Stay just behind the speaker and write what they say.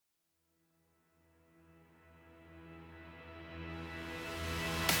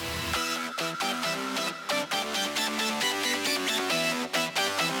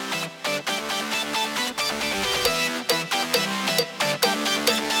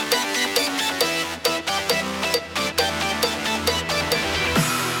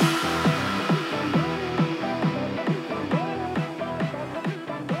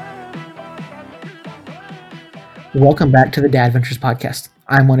Welcome back to the Dad Ventures podcast.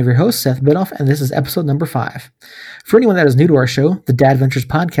 I'm one of your hosts, Seth Bidoff, and this is episode number 5. For anyone that is new to our show, the Dad Ventures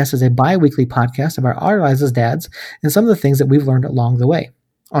podcast is a bi-weekly podcast about our lives as dads and some of the things that we've learned along the way.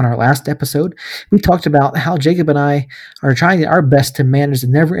 On our last episode, we talked about how Jacob and I are trying our best to manage the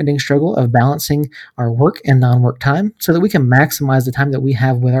never-ending struggle of balancing our work and non-work time so that we can maximize the time that we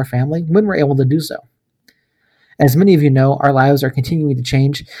have with our family when we're able to do so. As many of you know, our lives are continuing to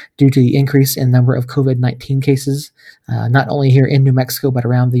change due to the increase in number of COVID-19 cases, not only here in New Mexico, but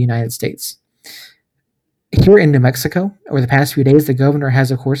around the United States. Here in New Mexico, over the past few days, the governor has,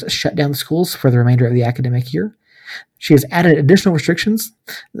 of course, shut down the schools for the remainder of the academic year. She has added additional restrictions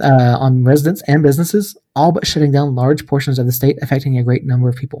on residents and businesses, all but shutting down large portions of the state, affecting a great number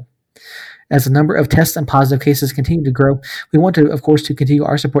of people. As the number of tests and positive cases continue to grow, we want to, of course, to continue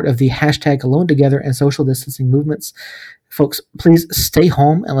our support of the hashtag Alone Together and social distancing movements. Folks, please stay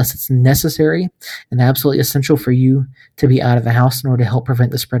home unless it's necessary and absolutely essential for you to be out of the house in order to help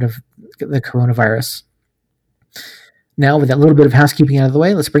prevent the spread of the coronavirus. Now, with that little bit of housekeeping out of the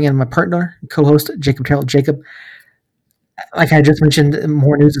way, let's bring in my partner, co-host, Jacob Terrell. Jacob, like I just mentioned,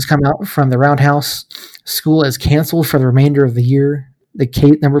 more news has come out from the Roundhouse. School is canceled for the remainder of the year.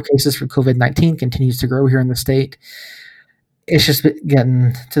 The number of cases for COVID-19 continues to grow here in the state. It's just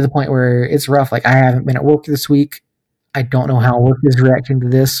getting to the point where it's rough. Like, I haven't been at work this week. I don't know how work is reacting to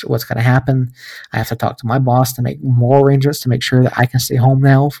this, what's going to happen. I have to talk to my boss to make more arrangements to make sure that I can stay home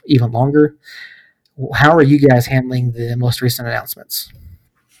now even longer. How are you guys handling the most recent announcements?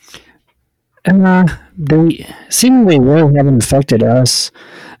 They seemingly really haven't affected us,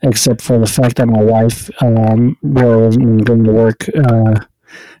 except for the fact that my wife will isn't going to work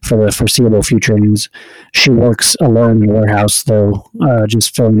for the foreseeable future. And she works alone in the warehouse, though,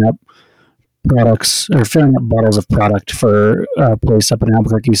 just filling up products or filling up bottles of product for a place up in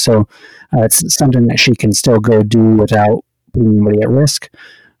Albuquerque. So it's something that she can still go do without putting anybody at risk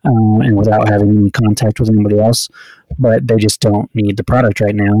and without having any contact with anybody else. But they just don't need the product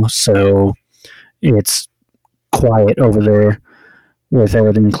right now, so it's quiet over there with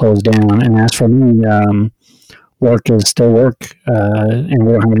everything closed down. And as for me, work is still work, and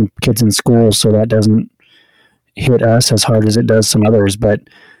we don't have any kids in school, so that doesn't hit us as hard as it does some others. But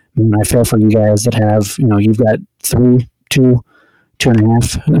I feel for you guys that have, you've got 3, 2,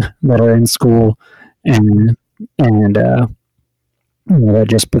 2.5 that are in school, and that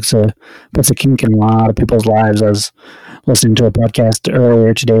just puts a kink in a lot of people's lives. I was listening to a podcast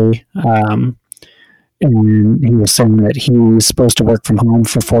earlier today, and he was saying that he's supposed to work from home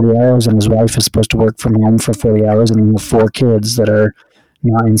for 40 hours and his wife is supposed to work from home for 40 hours, and he has 4 kids that are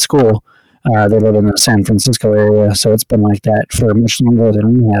not in school. They live in the San Francisco area, so it's been like that for much longer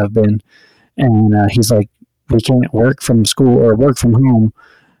than we have been. And he's like, we can't work from school or work from home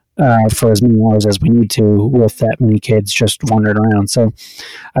for as many hours as we need to with that many kids just wandering around. So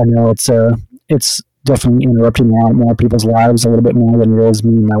I know it's definitely interrupting a lot more people's lives, a little bit more than it is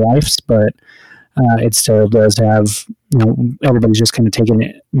me and my wife's, but it still does have, everybody's just kind of taking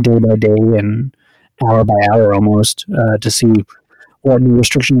it day by day and hour by hour almost to see what new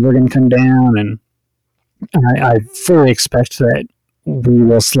restrictions are going to come down. And I fully expect that we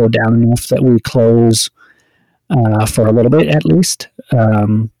will slow down enough that we close for a little bit at least.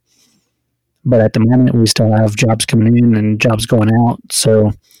 But at the moment, we still have jobs coming in and jobs going out.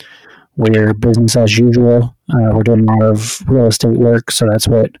 So we're business as usual. We're doing a lot of real estate work, so that's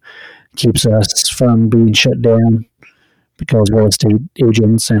what keeps us from being shut down, because real estate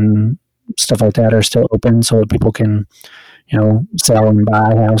agents and stuff like that are still open so that people can, sell and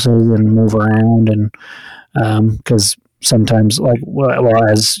buy houses and move around. And because sometimes,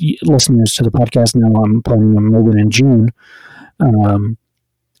 as listeners to the podcast know, I'm planning on moving in June, and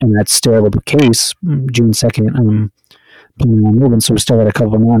that's still the case. June 2nd, I'm planning on moving, so we still got a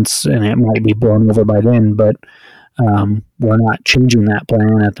couple of months, and it might be blown over by then, but we're not changing that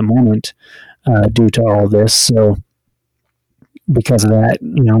plan at the moment due to all this. So because of that,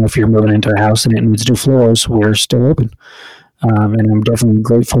 if you're moving into a house and it needs new floors, we're still open. And I'm definitely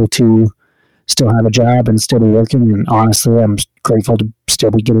grateful to still have a job and still be working. And honestly, I'm grateful to still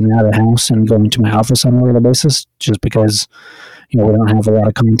be getting out of the house and going to my office on a regular basis, just because, we don't have a lot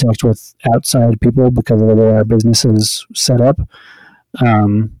of contact with outside people because of the way our business is set up.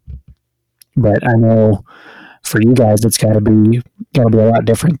 But I know for you guys, it's got to be a lot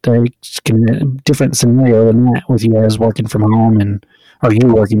different. There's a different scenario than that with you guys working from home, or you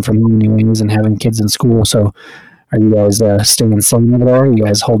working from home anyways, and having kids in school. So are you guys staying sane over there? Are you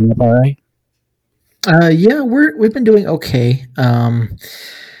guys holding up all right? Yeah, we've been doing okay.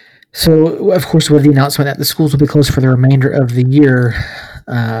 So, of course, with the announcement that the schools will be closed for the remainder of the year,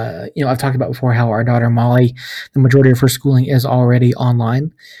 I've talked about before how our daughter Molly, the majority of her schooling is already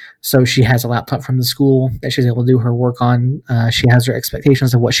online. So she has a laptop from the school that she's able to do her work on. She has her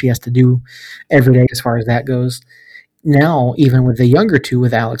expectations of what she has to do every day as far as that goes. Now, even with the younger two,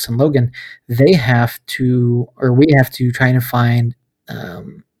 with Alex and Logan, they have to, or we have to try and find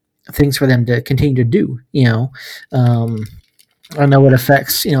things for them to continue to do. I know it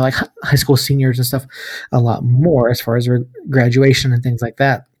affects, like high school seniors and stuff a lot more as far as their graduation and things like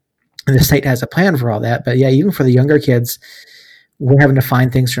that. And the state has a plan for all that. But yeah, even for the younger kids, we're having to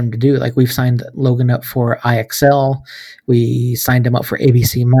find things for him to do. Like we've signed Logan up for IXL. We signed him up for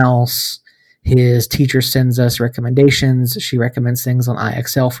ABC Mouse. His teacher sends us recommendations. She recommends things on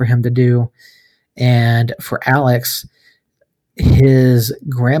IXL for him to do. And for Alex, his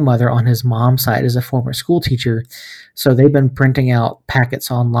grandmother on his mom's side is a former school teacher. So they've been printing out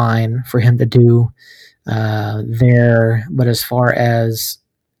packets online for him to do there. But as far as,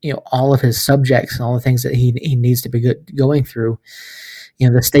 all of his subjects and all the things that he needs to be going through,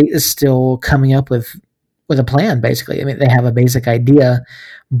 the state is still coming up with a plan, basically. I mean, they have a basic idea,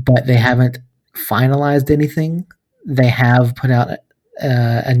 but they haven't finalized anything. They have put out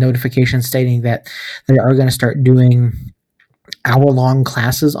a notification stating that they are going to start doing hour-long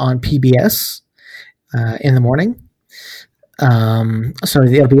classes on PBS in the morning. So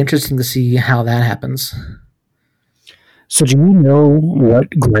it'll be interesting to see how that happens. So do you know what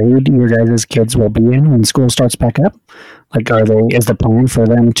grade your guys' kids will be in when school starts back up? Like, is the plan for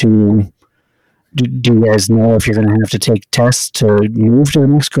them to, do you guys know if you're going to have to take tests to move to the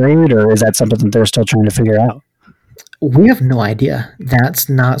next grade, or is that something that they're still trying to figure out? We have no idea. That's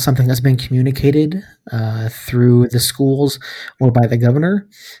not something that's been communicated through the schools or by the governor.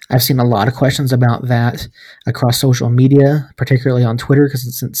 I've seen a lot of questions about that across social media, particularly on Twitter,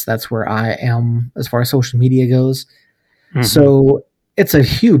 since that's where I am as far as social media goes. Mm-hmm. So it's a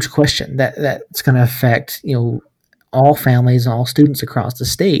huge question that's going to affect, all families and all students across the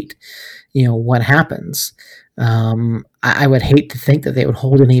state. What happens. I would hate to think that they would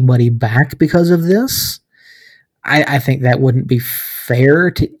hold anybody back because of this. I think that wouldn't be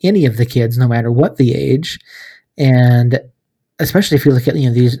fair to any of the kids, no matter what the age. And especially if you look at,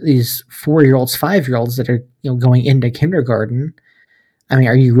 these 4-year-olds, 5-year-olds that are, going into kindergarten. I mean,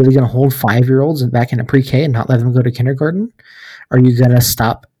 are you really going to hold 5-year-olds back into pre-K and not let them go to kindergarten? Are you going to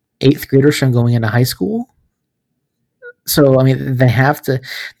stop 8th graders from going into high school? So, I mean, they have to,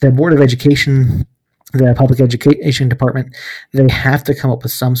 the Board of Education, the Public Education Department, they have to come up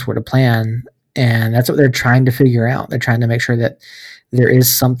with some sort of plan. And that's what they're trying to figure out. They're trying to make sure that there is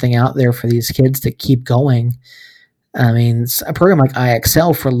something out there for these kids to keep going. I mean, a program like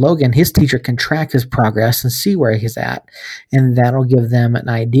IXL for Logan, his teacher can track his progress and see where he's at. And that'll give them an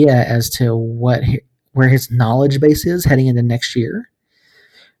idea as to where his knowledge base is heading into next year.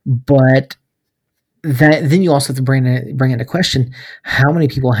 But then you also have to bring into question how many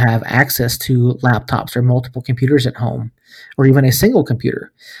people have access to laptops or multiple computers at home, or even a single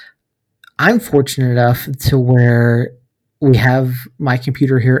computer. I'm fortunate enough to where we have my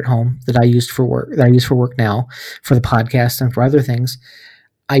computer here at home that I use for work now, for the podcast and for other things.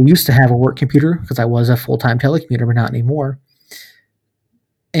 I used to have a work computer because I was a full-time telecommuter, but not anymore.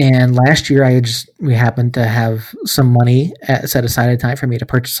 And last year we happened to have some money set aside at a time for me to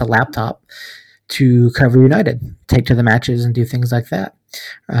purchase a laptop to cover United, take to the matches and do things like that.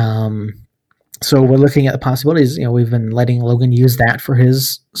 So we're looking at the possibilities. We've been letting Logan use that for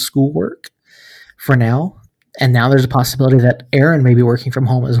his schoolwork for now. And now there's a possibility that Aaron may be working from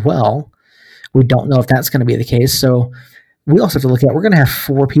home as well. We don't know if that's going to be the case. So we also have to look at, we're going to have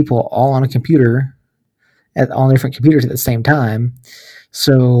 4 people all on a computer at all different computers at the same time.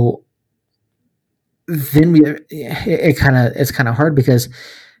 So then it's kind of hard because,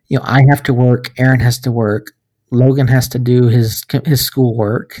 I have to work, Aaron has to work, Logan has to do his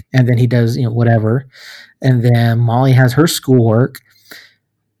schoolwork, and then he does, whatever. And then Molly has her schoolwork.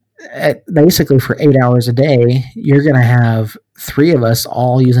 Basically for 8 hours a day, you're going to have 3 of us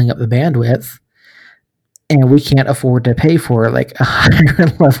all using up the bandwidth, and we can't afford to pay for like a higher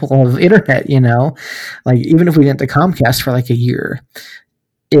level of internet, like even if we went to Comcast for like a year,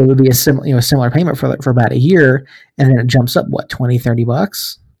 it would be a similar payment for about a year. And then it jumps up,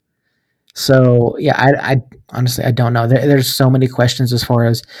 $20-$30. So yeah, I honestly, I don't know. There's so many questions as far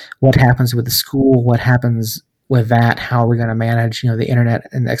as what happens with the school, what happens with that, how are we going to manage, the internet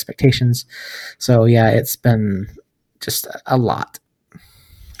and the expectations. So yeah, it's been just a lot.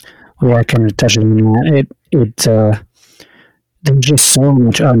 Well, I kind of touched on that. there's just so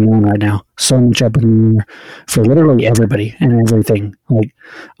much unknown right now, so much up in the air for literally everybody and everything. Like,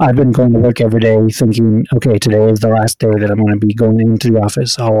 I've been going to work every day thinking, okay, today is the last day that I'm going to be going into the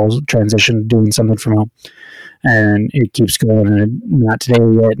office. I'll transition to doing something from home. And it keeps going, and not today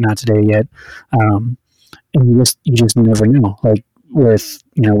yet. And you just never know. Like, with,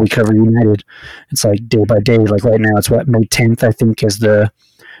 We Cover United, it's like day by day. Like right now, it's May 10th, I think, is there's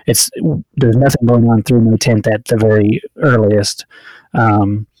nothing going on through May 10th at the very earliest.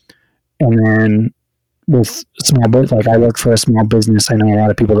 And then with small business, like I work for a small business. I know a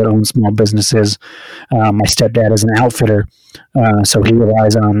lot of people that own small businesses. My stepdad is an outfitter, so he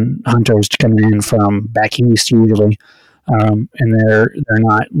relies on hunters coming in from back east usually, and they're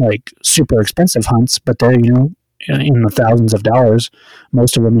not like super expensive hunts, but they're in the thousands of dollars,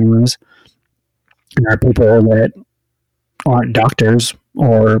 most of them anyways. And there are people that aren't doctors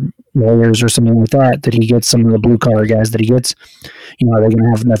or lawyers or something like that he gets. Some of the blue collar guys that he gets, are they going to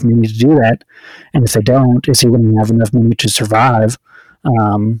have enough money to do that? And if they don't, is he going to have enough money to survive?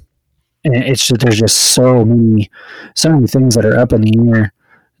 And there's just so many things that are up in the air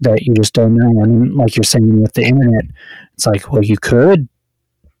that you just don't know. And like you're saying with the internet, it's like, well, you could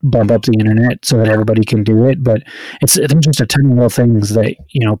bump up the internet so that everybody can do it, but there's just a ton of little things that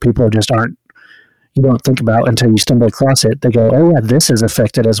people just aren't. You don't think about until you stumble across it. They go, oh yeah, this is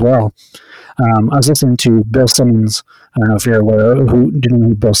affected as well. I was listening to Bill Simmons. I don't know if you're aware who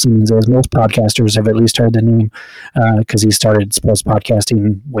Bill Simmons is. Most podcasters have at least heard the name because he started sports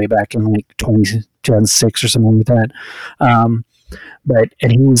podcasting way back in like 2006 or something like that.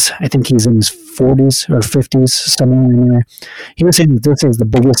 I think he's in his 40s or 50s, somewhere in there. He was saying that this is the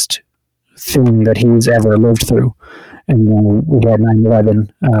biggest thing that he's ever lived through. And we had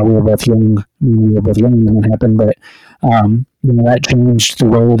 9/11. We were both young. When it happened, but that changed the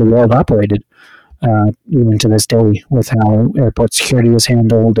way the world operated, even to this day, with how airport security was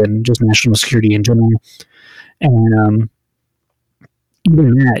handled and just national security in general. And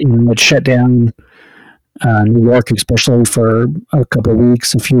even that, it shut down New York, especially for a couple of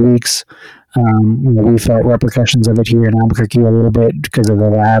weeks, a few weeks. We felt repercussions of it here in Albuquerque a little bit because of the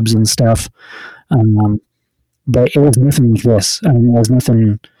labs and stuff. But it was nothing like this. I mean, it was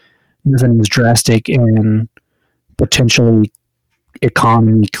nothing as drastic and potentially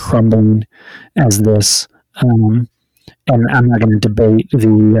economy crumbling as this. And I'm not going to debate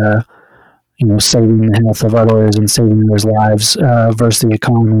the, saving the health of others and saving others' lives versus the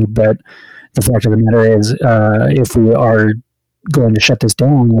economy. But the fact of the matter is, if we are going to shut this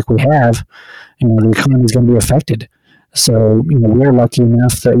down like we have, the economy is going to be affected. So, we're lucky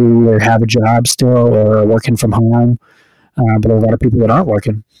enough that we either have a job still or are working from home. But there are a lot of people that aren't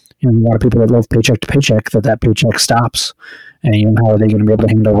working. A lot of people that live paycheck to paycheck, that paycheck stops. And, how are they going to be able to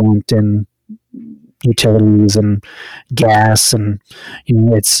handle rent and utilities and gas? And,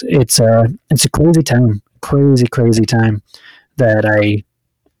 it's a crazy time, crazy time that I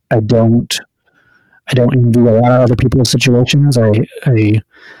don't envy a lot of other people's situations.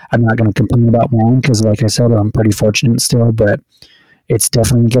 I'm not going to complain about mine because, like I said, I'm pretty fortunate still, but it's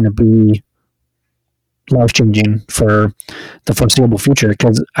definitely going to be life-changing for the foreseeable future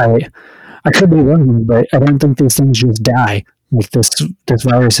because I could be wrong, but I don't think these things just die. Like this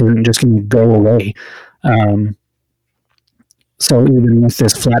virus isn't just going to go away. So even with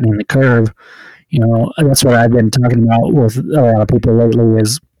this flattening the curve, that's what I've been talking about with a lot of people lately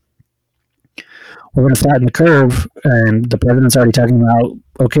is we're going to flatten the curve, and the president's already talking about,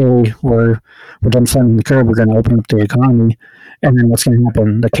 okay, we're done flattening the curve, we're going to open up the economy, and then what's going to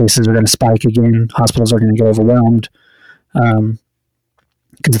happen? The cases are going to spike again, hospitals are going to get overwhelmed,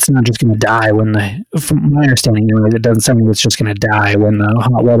 because it's not just going to die from my understanding, it doesn't sound like it's just going to die when the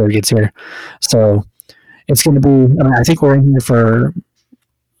hot weather gets here. So it's going to be, I think we're in this for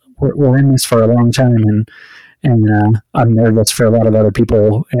a long time, and I'm nervous for a lot of other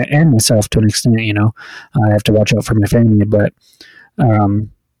people and myself to an extent. I have to watch out for my family, but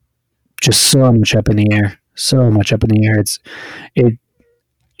just so much up in the air.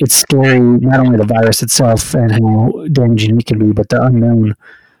 It's scary, not only the virus itself and how damaging it can be, but the unknown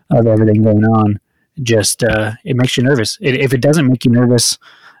of everything going on. Just it makes you nervous. If it doesn't make you nervous,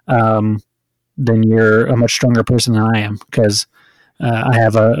 then you're a much stronger person than I am, because I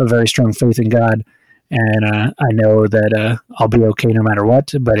have a very strong faith in God. And I know that I'll be okay no matter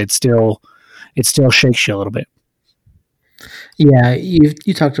what, but it still shakes you a little bit. Yeah, you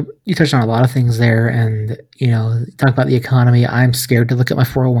touched on a lot of things there, and talk about the economy. I'm scared to look at my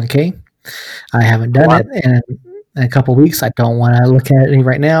 401k. I haven't done it in a couple of weeks. I don't want to look at it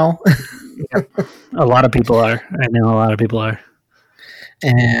right now. A lot of people are. I know a lot of people are.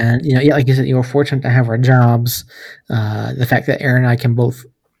 And, yeah, like you said, we're fortunate to have our jobs. The fact that Aaron and I can both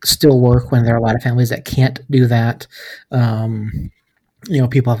still work when there are a lot of families that can't do that.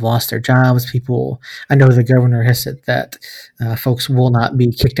 People have lost their jobs. I know the governor has said that folks will not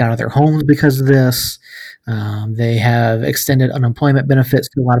be kicked out of their homes because of this. They have extended unemployment benefits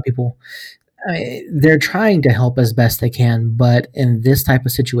to a lot of people. I mean, they're trying to help as best they can, but in this type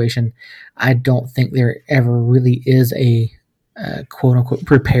of situation, I don't think there ever really is a quote unquote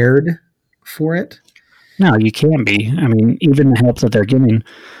prepared for it. No, you can't be. I mean, even the help that they're giving,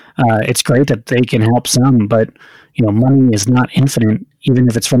 it's great that they can help some, but money is not infinite. Even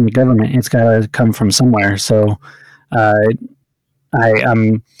if it's from the government, it's got to come from somewhere. So,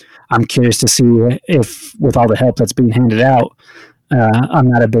 I'm curious to see if, with all the help that's being handed out, I'm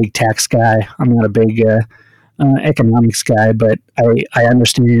not a big tax guy. I'm not a big economics guy, but I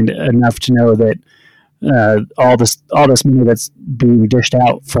understand enough to know that all this money that's being dished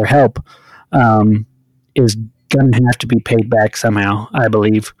out for help is going to have to be paid back somehow. I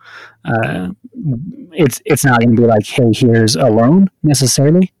believe it's not going to be like, hey, here's a loan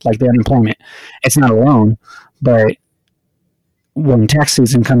necessarily, like the unemployment. It's not a loan, but when tax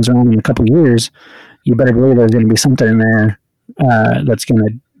season comes around in a couple of years, you better believe there's going to be something in there that's going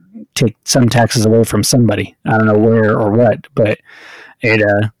to take some taxes away from somebody. I don't know where or what, but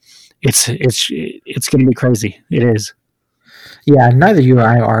it's going to be crazy. It is. Yeah, neither you or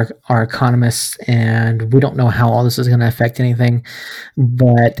I are economists, and we don't know how all this is going to affect anything.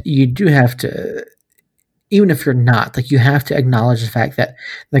 But you do have to, even if you're not, like, you have to acknowledge the fact that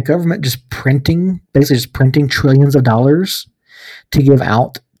the government basically just printing trillions of dollars to give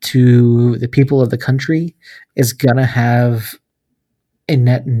out to the people of the country is going to have a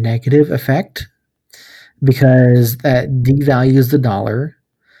net negative effect, because that devalues the dollar.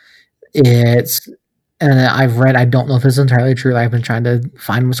 And I've read, I don't know if this is entirely true, I've been trying to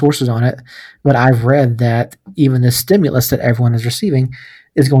find sources on it, but I've read that even the stimulus that everyone is receiving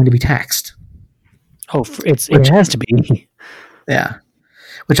is going to be taxed. Oh, it has to be. Yeah.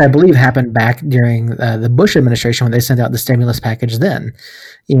 Which I believe happened back during the Bush administration when they sent out the stimulus package then.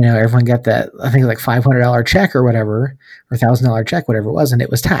 Everyone got that, I think, like $500 check or whatever, or $1,000 check, whatever it was, and it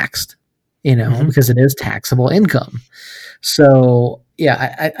was taxed, because it is taxable income. So,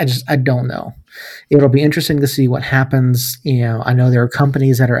 yeah, I don't know. It'll be interesting to see what happens. I know there are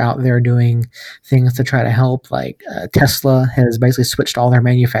companies that are out there doing things to try to help. Like Tesla has basically switched all their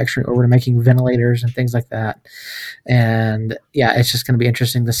manufacturing over to making ventilators and things like that. And yeah, it's just going to be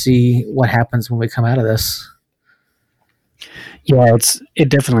interesting to see what happens when we come out of this. Yeah, it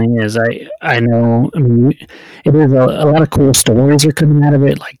definitely is. I know. I mean, it is a lot of cool stories are coming out of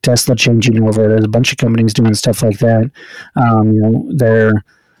it, like Tesla changing over. There's a bunch of companies doing stuff like that.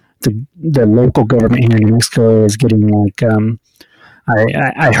 The local government here in New Mexico is getting like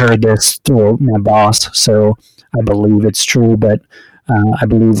I heard this through my boss, so I believe it's true. But I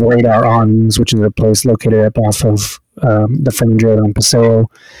believe Radar Arms, which is a place located up off of the fringe road on Paseo,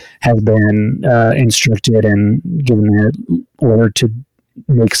 has been instructed and given an order to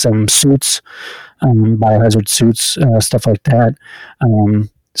make some suits, biohazard suits, stuff like that.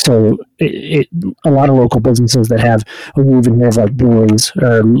 So a lot of local businesses that have, we even have like breweries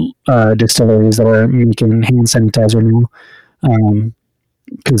or distilleries that are making hand sanitizer now,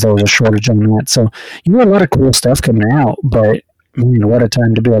 because there was a shortage on that. So a lot of cool stuff coming out, but man, what a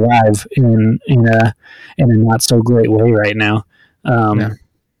time to be alive in a not so great way right now.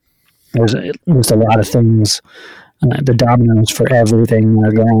 There's just a lot of things, the dominoes for everything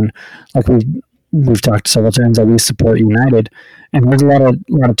are going. Like we've talked several times that we support United, and there's a lot of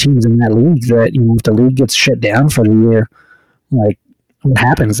teams in that league that if the league gets shut down for the year, like what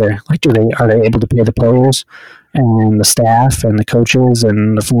happens there? Like, are they able to pay the players and the staff and the coaches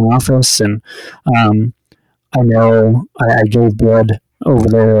and the front office? And I know I gave blood over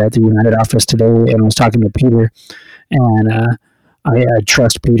there at the United office today, and I was talking to Peter, and I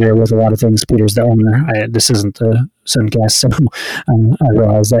trust Peter with a lot of things. Peter's the owner. This isn't the Suncast, so I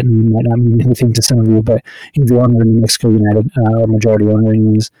realize that might not mean anything to some of you, but he's the owner of New Mexico United, majority owner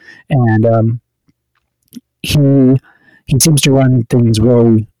anyways, and he seems to run things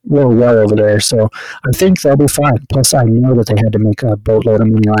really, really well over there. So I think they'll be fine. Plus, I know that they had to make a boatload of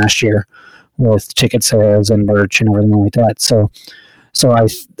money last year with ticket sales and merch and everything like that. So I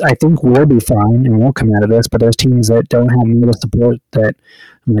think we'll be fine and we'll come out of this. But there's teams that don't have any of the support. That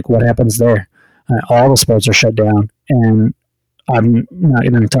I'm like, what happens there? All the sports are shut down, and I'm not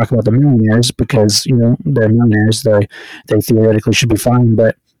going to talk about the millionaires because they're millionaires. They theoretically should be fine,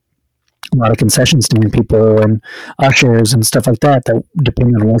 but a lot of concession stand people and ushers and stuff like that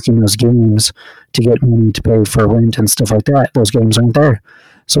depend on working those games to get money to pay for rent and stuff like that. Those games aren't there.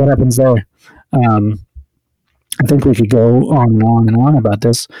 So what happens there? I think we could go on and on and on about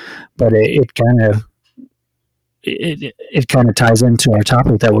this, but it kind of ties into our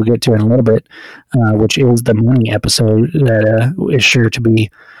topic that we'll get to in a little bit, which is the money episode that is sure to be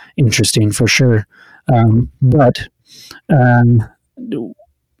interesting for sure. But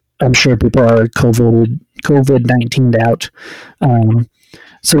I'm sure people are COVID-19'd out.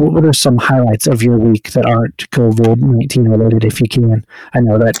 So what are some highlights of your week that aren't COVID-19 related, if you can? I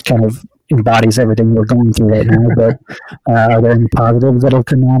know that kind of embodies everything we're going through right now, but are there any positives that'll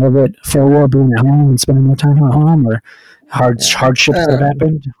come out of it for being at home and spending more time at home, or hardships that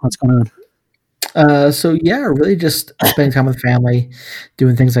happened? What's going on? So really just spending time with family,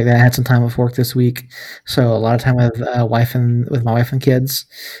 doing things like that. I had some time off work this week, so a lot of time with my wife and kids.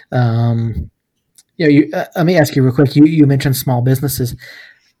 Let me ask you real quick. You mentioned small businesses.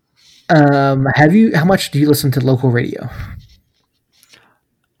 How much do you listen to local radio?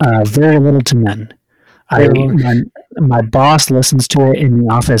 Very little to none. My boss listens to it in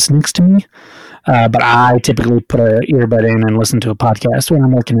the office next to me, but I typically put an earbud in and listen to a podcast when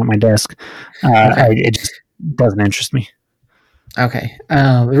I'm working at my desk. It just doesn't interest me. Okay.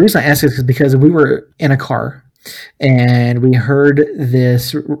 The reason I ask is because we were in a car and we heard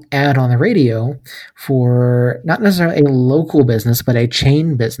this ad on the radio for not necessarily a local business, but a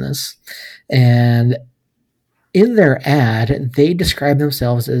chain business. And in their ad, they describe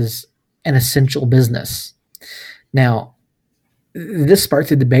themselves as an essential business. Now, this sparked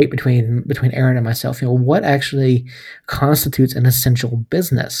a debate between Aaron and myself. What actually constitutes an essential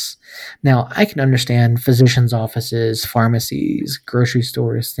business? Now, I can understand physicians' offices, pharmacies, grocery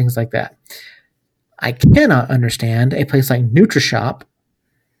stores, things like that. I cannot understand a place like NutriShop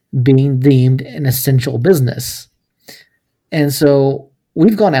being deemed an essential business. And so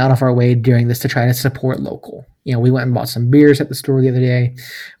we've gone out of our way during this to try to support local. We went and bought some beers at the store the other day.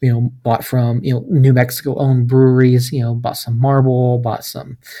 Bought from New Mexico owned breweries. Bought some Marble. Bought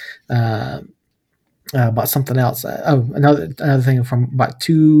some. Bought something else. Another thing bought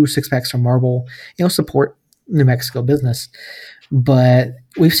 2 6-packs from Marble. Support New Mexico business. But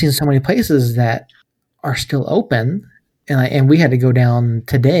we've seen so many places that are still open, and we had to go down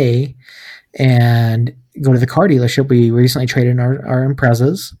today and go to the car dealership. We recently traded in our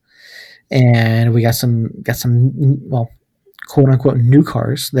Imprezas, and we got some quote unquote new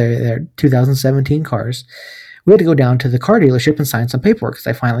cars. They're 2017 cars. We had to go down to the car dealership and sign some paperwork because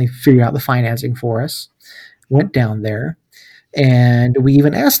they finally figured out the financing for us. Went down there, and we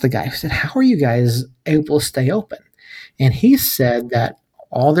even asked the guy. I said, "How are you guys able to stay open?" And he said that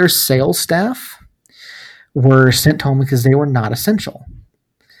all their sales staff were sent home because they were not essential.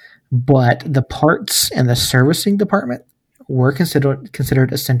 But the parts and the servicing department were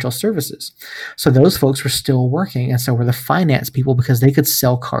considered essential services. So those folks were still working, and so were the finance people because they could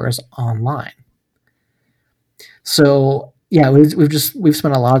sell cars online. So we've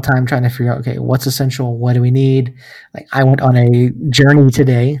spent a lot of time trying to figure out, okay, what's essential? What do we need? Like, I went on a journey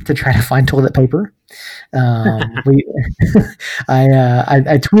today to try to find toilet paper. I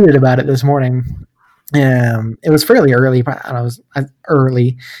tweeted about it this morning. It was fairly early. I was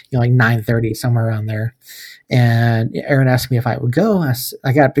early, like 9:30, somewhere around there. And Erin asked me if I would go.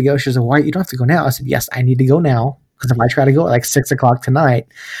 I got to go. She said, "Why? You don't have to go now." I said, "Yes, I need to go now because if I try to go at like 6:00 tonight,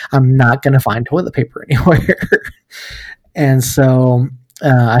 I'm not going to find toilet paper anywhere." And so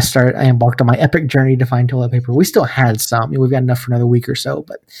I embarked on my epic journey to find toilet paper. We still had some. We've got enough for another week or so,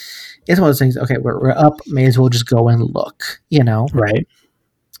 but it's one of those things. Okay, we're up. May as well just go and look. Right.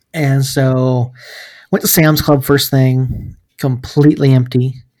 And so went to Sam's Club first thing, completely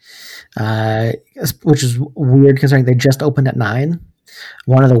empty, which is weird considering they just opened at 9.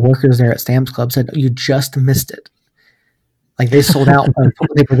 One of the workers there at Sam's Club said, "You just missed it." Like, they sold out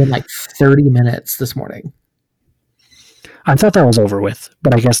within like 30 minutes this morning. I thought that was over with,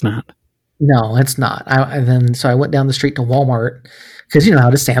 but I guess not. No, it's not. So I went down the street to Walmart because how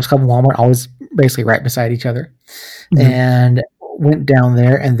does Sam's Club and Walmart always basically right beside each other, and went down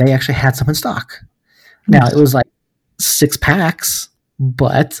there, and they actually had some in stock. Now, it was like 6 packs,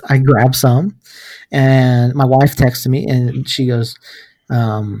 but I grabbed some, and my wife texted me, and she goes,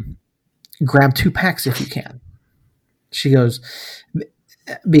 "Grab 2 packs if you can." She goes,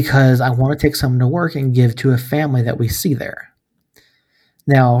 "Because I want to take some to work and give to a family that we see there."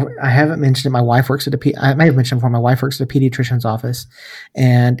 Now, I haven't mentioned it. My wife works at I may have mentioned before, my wife works at a pediatrician's office,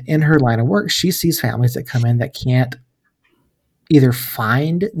 and in her line of work, she sees families that come in that can't either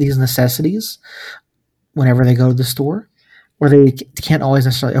find these necessities whenever they go to the store, or they can't always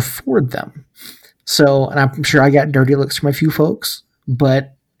necessarily afford them. So, and I'm sure I got dirty looks from a few folks,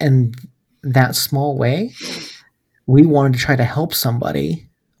 but in that small way, we wanted to try to help somebody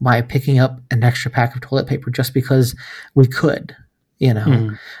by picking up an extra pack of toilet paper just because we could,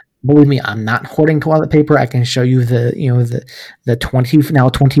 Believe me, I'm not hoarding toilet paper. I can show you the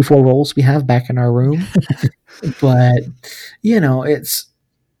 24 rolls we have back in our room. But, it's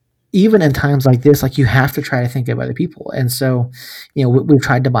even in times like this, like you have to try to think of other people. And so, we've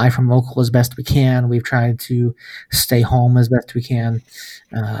tried to buy from local as best we can. We've tried to stay home as best we can.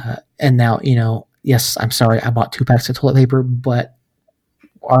 And now, yes, I'm sorry, I bought 2 packs of toilet paper, but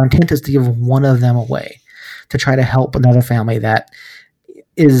our intent is to give one of them away to try to help another family that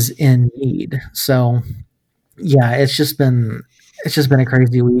is in need. So yeah, it's just been a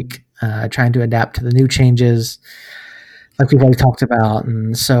crazy week, trying to adapt to the new changes like we've already talked about.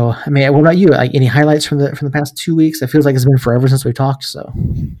 And so, I mean, what about you? Like any highlights from the past 2 weeks? It feels like it's been forever since we talked. So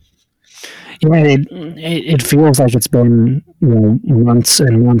yeah, it feels like it's been months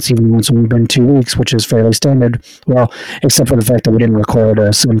and months, even once we've been 2 weeks, which is fairly standard. Well, except for the fact that we didn't record a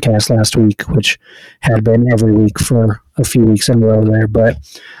Suncast last week, which had been every week for a few weeks in a row there. But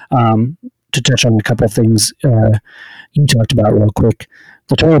to touch on a couple of things you talked about real quick,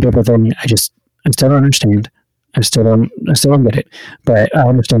 the toilet paper thing, I still don't understand. I still don't get it, but I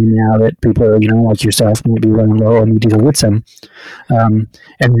understand now that people, like yourself, might be running low and need to go get some. And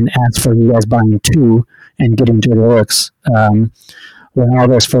then as for you guys buying 2 and getting dirty looks, when all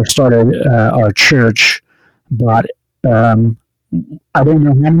this first started, our church bought, I don't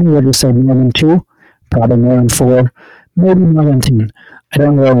know how many, we'll just say more than 2, probably more than 4, maybe more than 10. I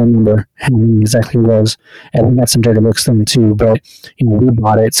don't really remember how many exactly it was. And we got some dirty looks then too, but we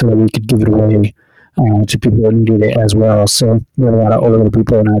bought it so that we could give it away to people that needed it as well. So we had a lot of older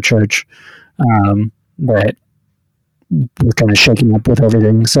people in our church that were kind of shaking up with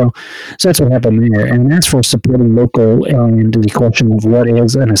everything. So that's what happened there. And as for supporting local and the question of what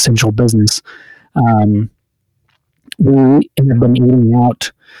is an essential business, we have been eating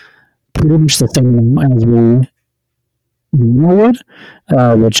out pretty much the same as we would,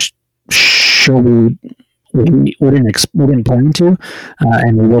 which sure we didn't plan to,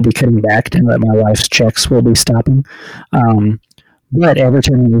 and we will be cutting back now that my wife's checks will be stopping. But every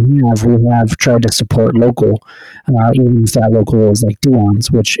time we have tried to support local, even if that local is like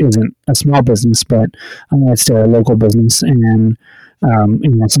Dion's, which isn't a small business, but it's still a local business. And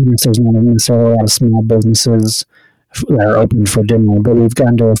sometimes there's not necessarily a lot of small businesses that are open for dinner, but we've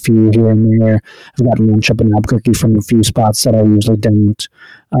gone to a few here and there. I've gotten lunch up in Albuquerque from a few spots that I usually don't.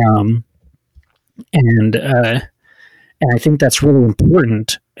 And I think that's really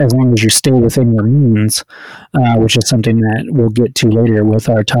important as long as you stay within your means, which is something that we'll get to later with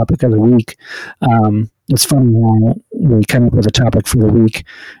our topic of the week. It's funny how we come up with a topic for the week,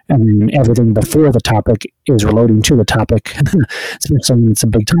 and then everything before the topic is relating to the topic, especially when it's a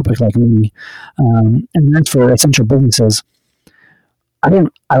big topic like me. And that's for essential businesses. I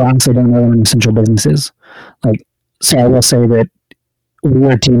honestly don't know what an essential business is. So I will say that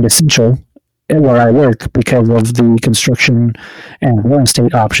we're deemed essential where I work because of the construction and real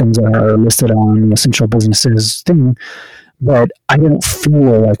estate options that are listed on the essential businesses thing. But I don't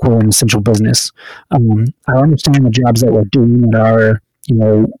feel like we're an essential business. I understand the jobs that we're doing that are,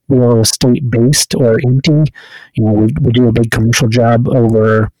 real estate based or empty. We do a big commercial job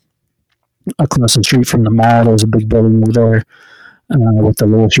over across the street from the mall. There's a big building over there with the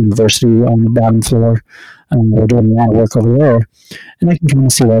Lewis University on the bottom floor. We're doing a lot of work over there. And I can kind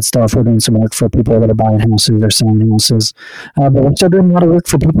of see that stuff. We're doing some work for people that are buying houses or selling houses. But we're still doing a lot of work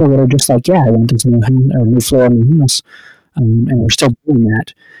for people that are just like, I want this new floor in the house. And we're still doing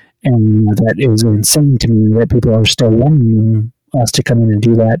that. And that is insane to me that people are still wanting us to come in and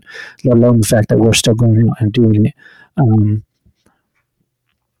do that, let alone the fact that we're still going out and doing it.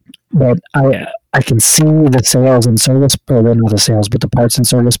 But I can see the sales and service, or not the sales, but the parts and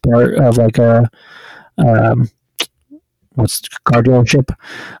service part of like a car dealership.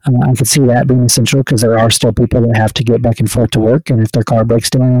 I can see that being essential because there are still people that have to get back and forth to work, and if their car breaks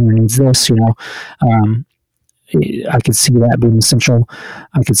down or needs this, I could see that being essential.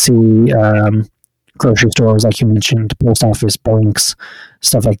 I could see grocery stores, like you mentioned, post office, banks,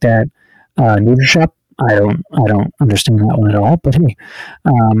 stuff like that. Needle shop, I don't understand that one at all. But hey,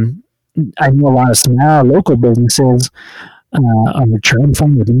 I know a lot of small local businesses are trying to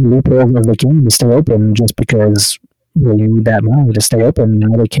find the loophole of the game to stay open just because they need that money to stay open.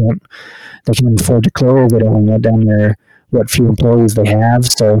 They can't afford to close. They don't want to let down what few employees they have.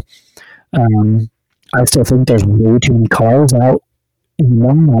 So I still think there's way too many cars out in the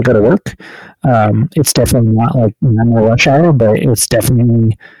morning I go to work. It's definitely not like normal rush hour, but it's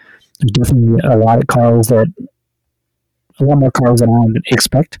definitely a lot of cars that a lot more cars than I would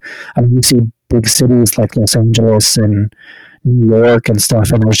expect. I mean, you see big cities like Los Angeles and New York and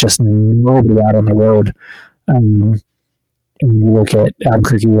stuff, and there's just nobody out on the road. Um, and you look at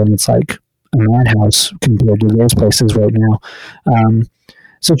Albuquerque, and it's like a madhouse compared to those places right now. Um,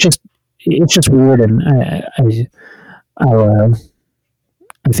 so it's just weird, and I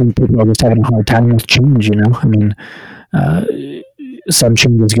think people are just having a hard time with change. I mean, uh, some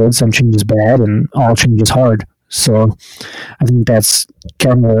change is good, some change is bad, and all change is hard. So I think that's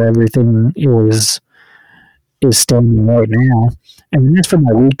kind of where everything is standing right now. And then as for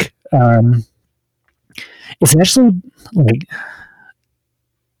my week, it's actually like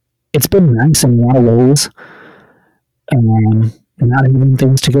it's been nice in a lot of ways. Not having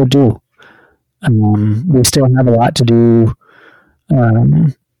things to go do. We still have a lot to do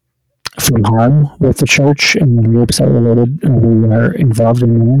from home with the church and the groups that we are involved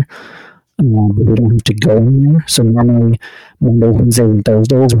in there. But we don't have to go anywhere. So normally Monday, Wednesday, and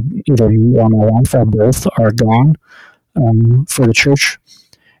Thursdays, either me or my wife or both are gone for the church.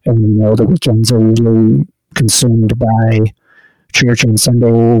 And the weekends are usually consumed by church and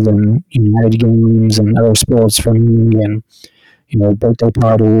Sundays and United games and other sports for me and birthday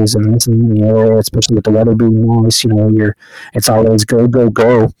parties and this and that, especially with the weather being nice, it's always go, go,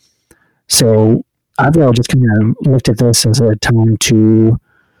 go. So I've really just kind of looked at this as a time to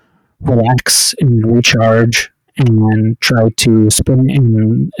relax and recharge and try to spin it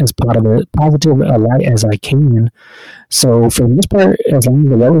in as positive a light as I can. So for the most part, as long as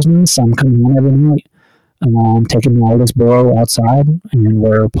the weather's nice, I'm coming on every night. I'm taking my oldest boy outside and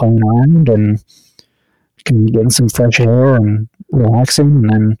we're playing around and getting some fresh air and relaxing, and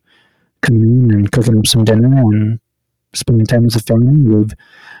then coming in and cooking up some dinner and spending time with the family.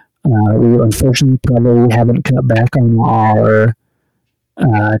 We unfortunately probably haven't cut back on our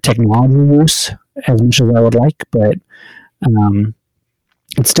technology use as much as I would like, but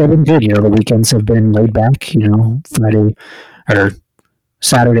it's still been good. The weekends have been laid back. Friday or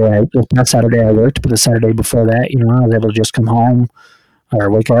Saturday, not Saturday I worked, but the Saturday before that, I was able to just come home or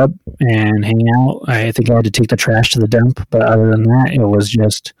wake up and hang out. I think I had to take the trash to the dump, but other than that, it was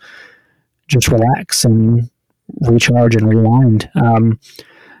just relax and recharge and rewind.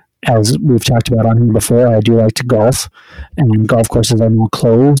 As we've talked about on here before, I do like to golf, and golf courses are now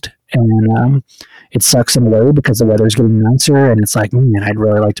closed, and it sucks in a way because the weather's getting nicer, and it's like, man, I'd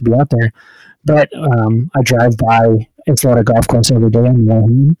really like to be out there. But I drive by a Florida golf course every day on the way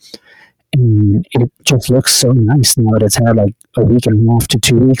home, and it just looks so nice now that it's had like a week and a half to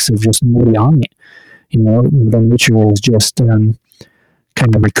 2 weeks of just nobody on it. The nature is just kind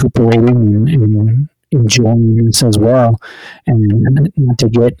of recuperating and enjoying this as well, and not to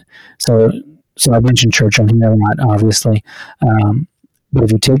get so I mentioned church on here a lot, obviously, but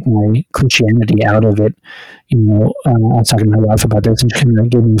if you take my Christianity out of it, I was talking to my wife about this, and she kind of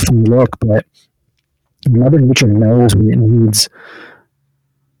gave me a funny look, but Mother Nature knows when it needs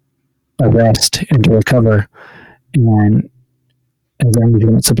a rest and to recover, and as long as you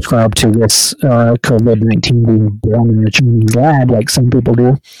don't subscribe to this COVID-19 being born in the Chinese lab like some people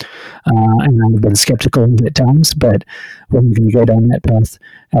do, and I've been skeptical at times, but we're not going to go down that path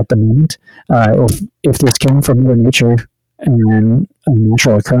at the moment. If this came from Mother Nature and a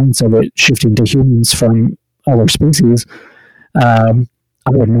natural occurrence of it shifting to humans from other species, I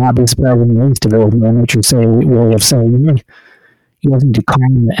would not be surprised in the least if it was Mother Nature way of saying, hey, you guys need to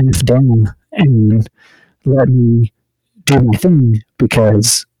calm the F down and let me do my thing,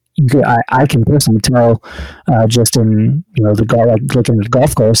 because I can personally tell just in looking at the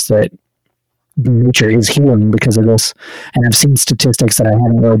golf course that nature is healing because of this, and I've seen statistics that I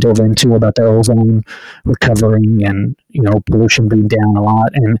haven't really dove into about the ozone recovering and pollution being down a lot,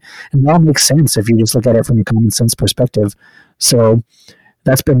 and it all makes sense if you just look at it from a common sense perspective. So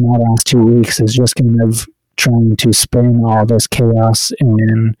that's been my last 2 weeks, is just kind of trying to spin all this chaos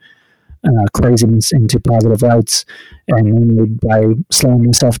and craziness into positive lights, and mainly by slowing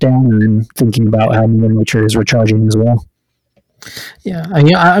myself down and thinking about how Mother Nature is recharging as well. Yeah,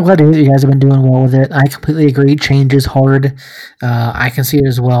 I'm glad to hear that you guys have been doing well with it. I completely agree. Change is hard. I can see it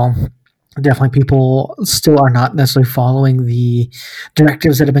as well. Definitely, people still are not necessarily following the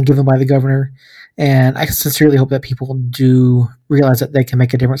directives that have been given by the governor. And I sincerely hope that people do realize that they can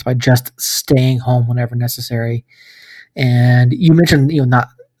make a difference by just staying home whenever necessary. And you mentioned, not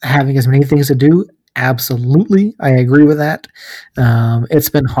having as many things to do. Absolutely, I agree with that. It's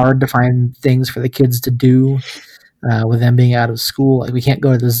been hard to find things for the kids to do with them being out of school. Like, we can't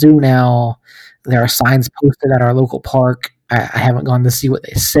go to the zoo now. There are signs posted at our local park I haven't gone to see what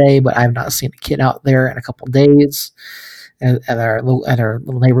they say, but I've not seen a kid out there in a couple days at our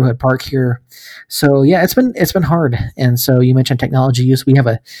little neighborhood park here. So yeah, it's been hard. And so you mentioned technology use. We have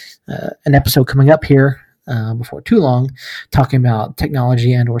an episode coming up here before too long, talking about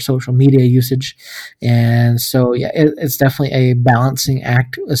technology and or social media usage. And so yeah, it's definitely a balancing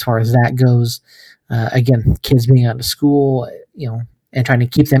act as far as that goes. Again, kids being out of school, and trying to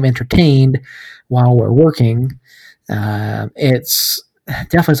keep them entertained while we're working. It's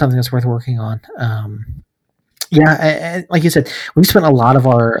definitely something that's worth working on. Like you said, we spent a lot of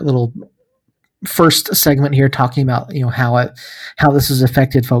our little first segment here talking about how this has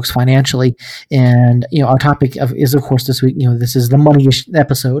affected folks financially, and our topic is of course this week. This is the money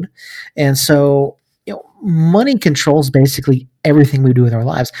episode, and so money controls basically everything we do with our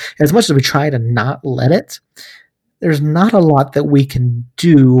lives. As much as we try to not let it, there's not a lot that we can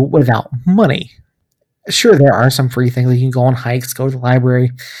do without money. Sure, there are some free things. Like you can go on hikes, go to the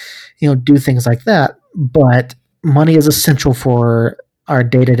library, do things like that. But money is essential for our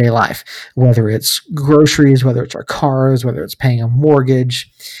day-to-day life, whether it's groceries, whether it's our cars, whether it's paying a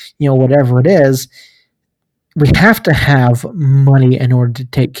mortgage, whatever it is. We have to have money in order to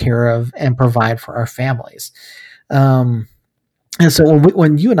take care of and provide for our families. And so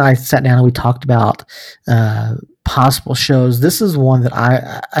when you and I sat down and we talked about possible shows, this is one that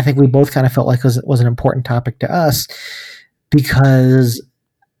I think we both kind of felt like was an important topic to us because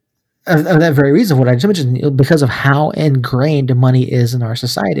of that very reason, what I just mentioned, because of how ingrained money is in our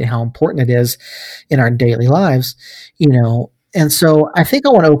society, how important it is in our daily lives, And so I think I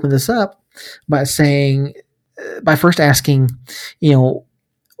want to open this up by first asking,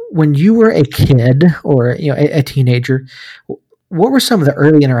 when you were a kid or a teenager, what were some of the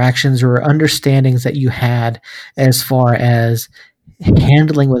early interactions or understandings that you had as far as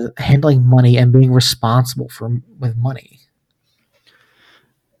handling money and being responsible with money?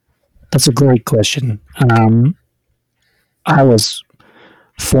 That's a great question. I was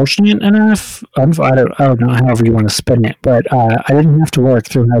fortunate enough. I don't know however you want to spin it, but I didn't have to work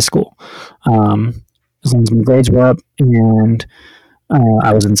through high school. As long as my grades were up and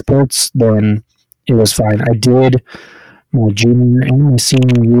I was in sports, then it was fine. I did my junior and my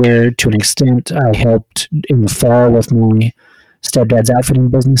senior year to an extent. I helped in the fall with my stepdad's outfitting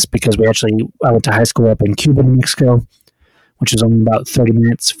business because I went to high school up in Cuba, New Mexico, which is only about 30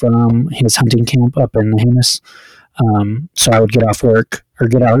 minutes from his hunting camp up in Jemez. So I would get off work or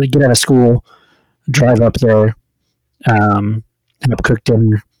get out of school, drive up there, help cook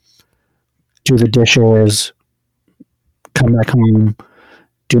dinner, do the dishes, come back home,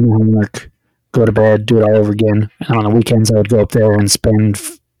 do my homework, go to bed, do it all over again. And on the weekends, I would go up there and spend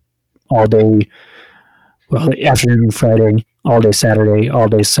all day, afternoon Friday, all day Saturday, all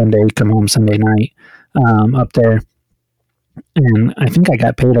day Sunday, come home Sunday night up there. And I think I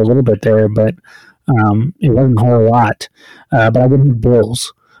got paid a little bit there, but it wasn't a whole lot. But I didn't have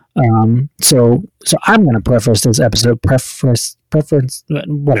bills. So I'm going to preface this episode, preference,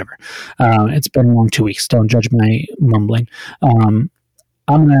 whatever. It's been a long 2 weeks. Don't judge my mumbling. I'm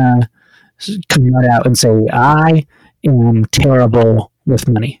going to come right out and say I am terrible with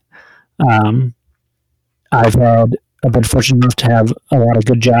money. I've been fortunate enough to have a lot of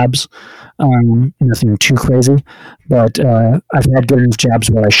good jobs. Nothing too crazy, but I've had good enough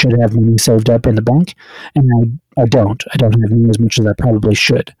jobs where I should have money saved up in the bank, and I don't. I don't have nearly as much as I probably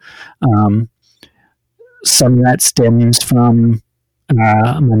should. Some of that stems from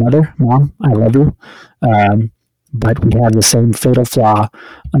my mother. Mom, I love you, but we have the same fatal flaw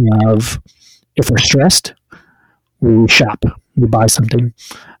of if we're stressed, we shop, we buy something,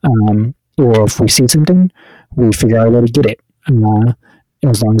 or if we see something, we figure out a way to get it.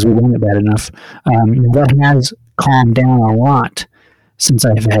 As long as we want it bad enough. That has calmed down a lot since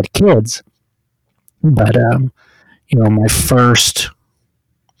I've had kids. But, my first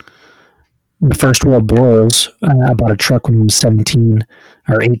world boils, I bought a truck when I was 17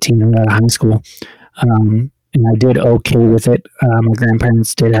 or 18 and out of high school. And I did okay with it. My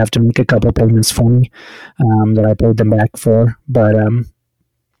grandparents did have to make a couple payments for me that I paid them back for. But, other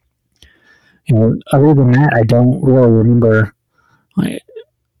than that, I don't really remember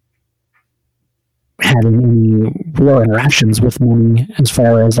having any real interactions with money as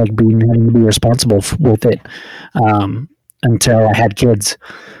far as having to be responsible with it until I had kids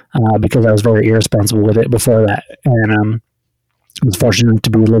because I was very irresponsible with it before that. And I was fortunate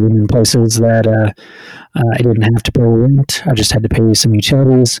to be living in places that I didn't have to pay rent. I just had to pay some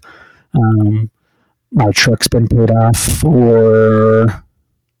utilities. My truck's been paid off for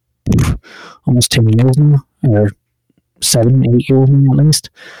almost 10 years now, or 7, 8 years now at least.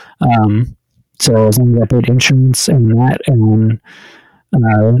 So as long as I paid insurance and that, and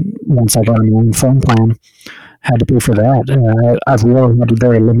once I got a new phone plan, had to pay for that. I've really had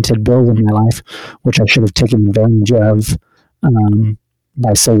very limited bills in my life, which I should have taken advantage of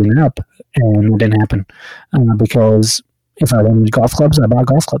by saving up, and it didn't happen because if I wanted golf clubs, I bought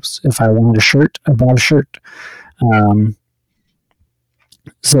golf clubs. If I wanted a shirt, I bought a shirt.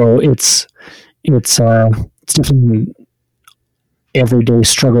 So it's definitely everyday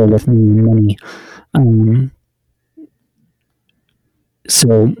struggle with me and money.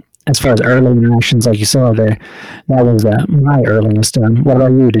 So as far as early interactions, like you saw there, that was my earliest. What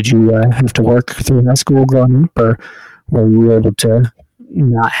about you? Did you have to work through high school growing up, or were you able to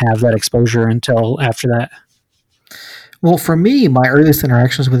not have that exposure until after that? Well, for me, my earliest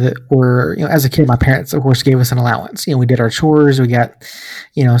interactions with it were, as a kid, my parents, of course, gave us an allowance. We did our chores. We got,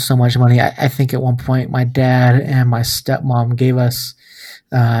 so much money. I think at one point my dad and my stepmom gave us,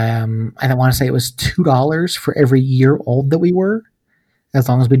 I don't want to say it was $2 for every year old that we were, as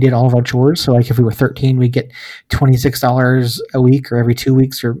long as we did all of our chores. So like if we were 13, we'd get $26 a week or every 2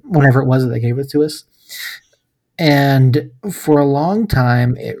 weeks or whatever it was that they gave it to us. And for a long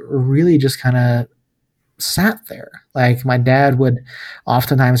time, it really just kind of sat there. Like my dad would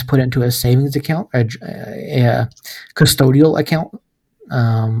oftentimes put it into a savings account, a custodial account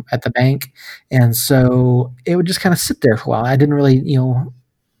at the bank. And so it would just kind of sit there for a while. I didn't really,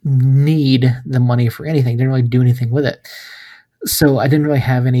 need the money for anything. Didn't really do anything with it. So I didn't really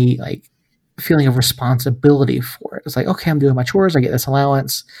have any feeling of responsibility for it. It's like, okay, I'm doing my chores. I get this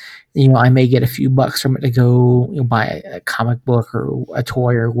allowance. I may get a few bucks from it to go buy a comic book or a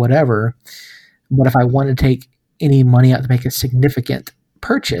toy or whatever. But if I wanted to take any money out to make a significant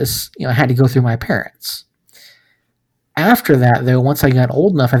purchase, I had to go through my parents. After that, though, once I got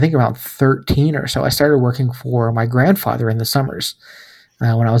old enough, I think around 13 or so, I started working for my grandfather in the summers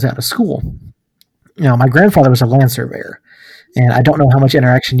when I was out of school. My grandfather was a land surveyor. And I don't know how much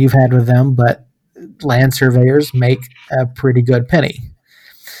interaction you've had with them, but land surveyors make a pretty good penny.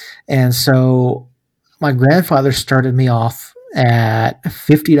 And so my grandfather started me off at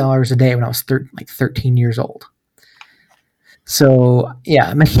 $50 a day when I was 13 years old. So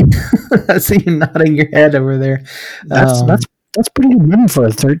yeah, I see you nodding your head over there. That's pretty good money for a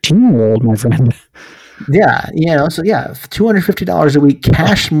 13-year-old, my friend. Yeah, so yeah, $250 a week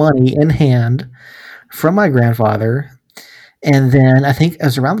cash money in hand from my grandfather. And then I think it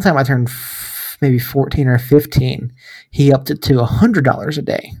was around the time I turned maybe 14 or 15, he upped it to $100 a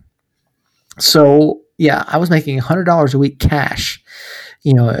day. So yeah, I was making $100 a week cash,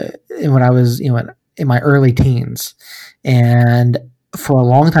 when I was, in my early teens. And for a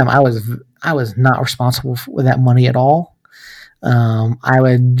long time, I was not responsible with that money at all. I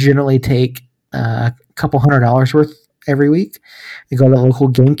would generally take a couple $100 worth every week and go to the local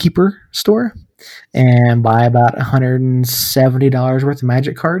gamekeeper store and buy about $170 worth of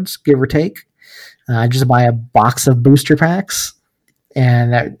Magic cards, give or take. Just buy a box of booster packs,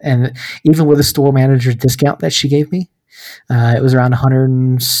 and even with the store manager's discount that she gave me, it was around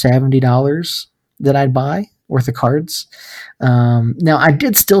 $170 that I'd buy worth of cards. Now I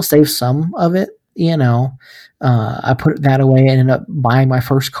did still save some of it. I put that away and ended up buying my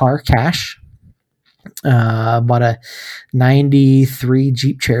first car cash. Bought a '93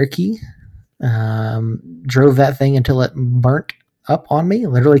 Jeep Cherokee. Drove that thing until it burnt up on me,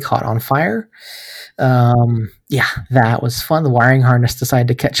 literally caught on fire. Yeah, that was fun. The wiring harness decided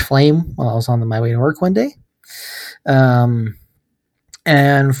to catch flame while I was on my way to work one day. And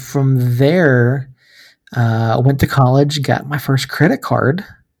from there, I went to college, got my first credit card,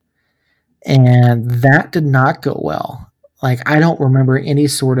 and that did not go well. I don't remember any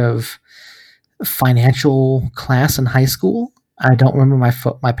sort of financial class in high school. I don't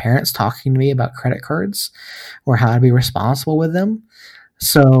remember my parents talking to me about credit cards or how to be responsible with them.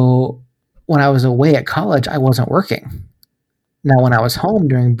 So when I was away at college, I wasn't working. Now, when I was home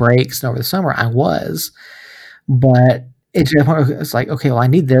during breaks and over the summer, I was. But it's like, okay, well, I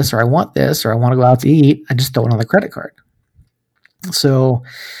need this, or I want this, or I want to go out to eat. I just throw it on the credit card. So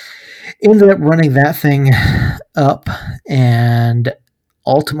ended up running that thing up, and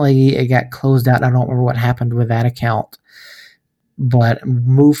ultimately it got closed out. I don't remember what happened with that account. But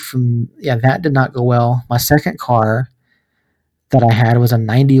moved from, that did not go well. My second car that I had was a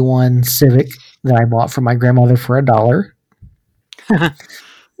 91 Civic that I bought from my grandmother for $1.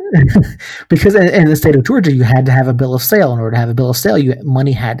 Because in the state of Georgia, you had to have a bill of sale. In order to have a bill of sale,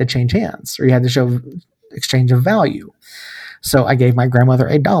 money had to change hands, or you had to show exchange of value. So I gave my grandmother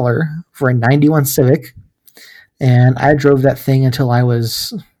 $1 for a 91 Civic, and I drove that thing until I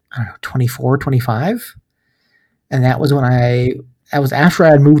was, 24, 25. And that was when I was after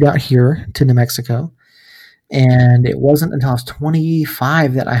I had moved out here to New Mexico, and it wasn't until I was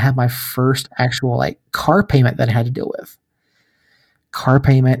 25 that I had my first actual like car payment that I had to deal with. Car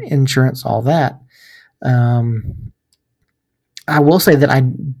payment, insurance, all that. I will say that I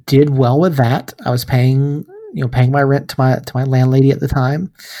did well with that. I was paying my rent to my landlady at the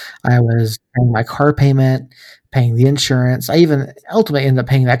time. I was paying my car payment, paying the insurance. I even ultimately ended up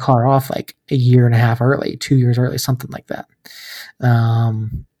paying that car off like a year and a half early, 2 years early, something like that.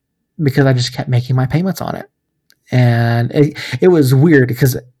 Because I just kept making my payments on it. And it was weird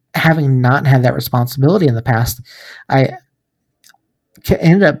because having not had that responsibility in the past, I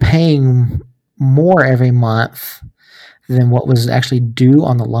ended up paying more every month than what was actually due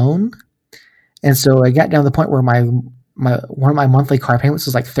on the loan. And so I got down to the point where my one of my monthly car payments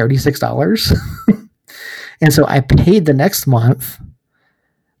was like $36. And so I paid the next month.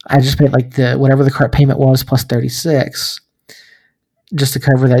 I just paid like whatever the car payment was plus 36 just to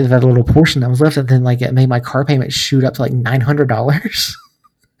cover that little portion that was left. And then like it made my car payment shoot up to like $900.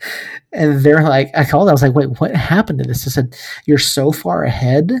 And they're like, I called, I was like, wait, what happened to this? I said, you're so far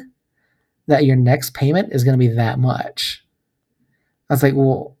ahead that your next payment is going to be that much. I was like,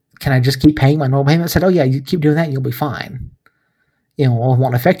 well, can I just keep paying my normal payment? I said, oh yeah, you keep doing that and you'll be fine. It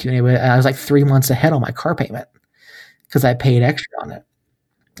won't affect you anyway. I was like 3 months ahead on my car payment because I paid extra on it.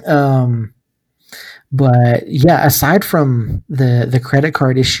 But yeah, aside from the credit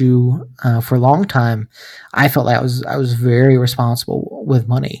card issue, for a long time, I felt like I was very responsible with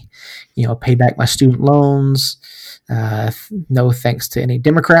money. Paid back my student loans. No thanks to any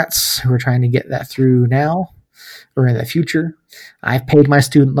Democrats who are trying to get that through now or in the future. I've paid my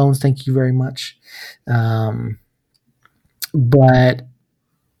student loans. Thank you very much. But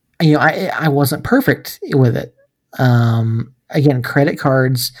I wasn't perfect with it. Again, credit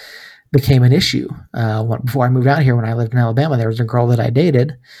cards became an issue. Before I moved out here, when I lived in Alabama, there was a girl that I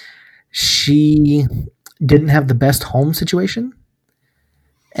dated. She didn't have the best home situation.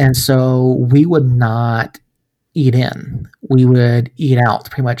 And so we would not eat in. We would eat out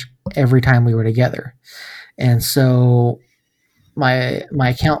pretty much every time we were together. And so my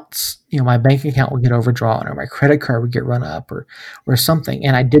accounts, my bank account would get overdrawn or my credit card would get run up or something.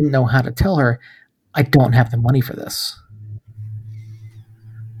 And I didn't know how to tell her, I don't have the money for this.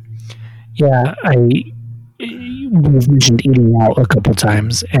 Yeah, we've mentioned eating out a couple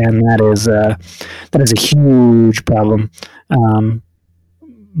times, and that is a huge problem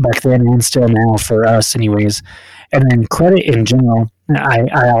back then and still now for us, anyways. And then credit in general.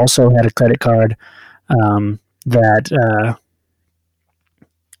 I also had a credit card that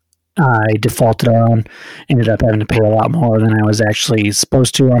I defaulted on. Ended up having to pay a lot more than I was actually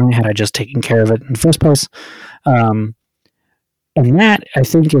supposed to on it had I just taken care of it in the first place. And that, I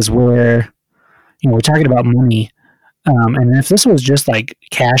think, is where, we're talking about money. And if this was just like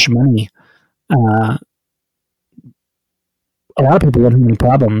cash money, a lot of people wouldn't have any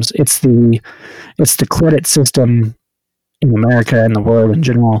problems. It's the credit system in America and the world in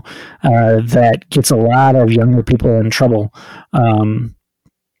general that gets a lot of younger people in trouble.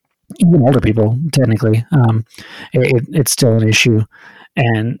 Even older people, technically. It's still an issue.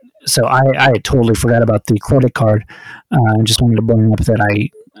 And so I totally forgot about the credit card. I just wanted to bring up that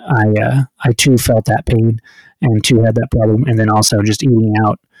I too felt that pain and too had that problem. And then also just eating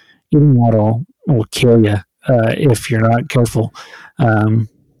out will kill you if you're not careful. And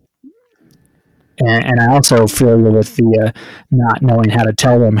I also feel you with the not knowing how to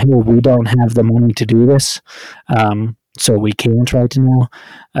tell them, hey, we don't have the money to do this. So we can't right now,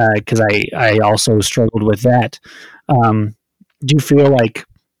 because I also struggled with that. Do you feel like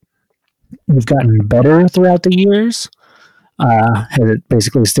you've gotten better throughout the years? Has it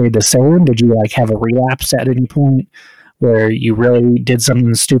basically stayed the same? Did you have a relapse at any point where you really did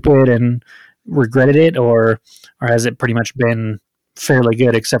something stupid and regretted it, or has it pretty much been fairly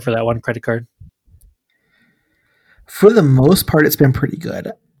good except for that one credit card? For the most part, it's been pretty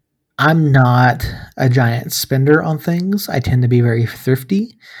good. I'm not a giant spender on things. I tend to be very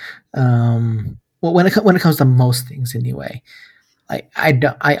thrifty. Well, when it comes to most things, anyway.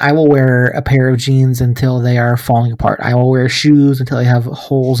 I will wear a pair of jeans until they are falling apart. I will wear shoes until they have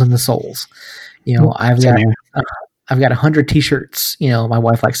holes in the soles. I've got 100 t-shirts. My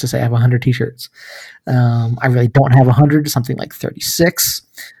wife likes to say I have 100 t-shirts. I really don't have 100, something like 36,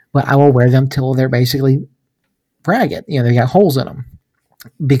 but I will wear them till they're basically ragged. They got holes in them.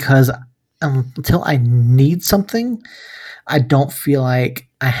 Because until I need something, I don't feel like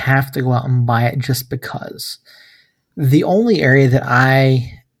I have to go out and buy it just because. The only area that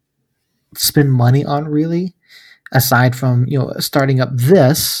I spend money on, really, aside from starting up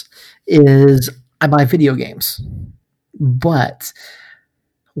this, is I buy video games. But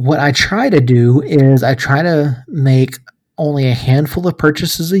what I try to do is I try to make only a handful of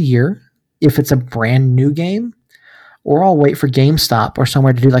purchases a year if it's a brand new game, or I'll wait for GameStop or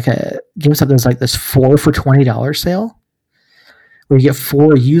somewhere to do like a GameStop does like this 4 for $20 sale where you get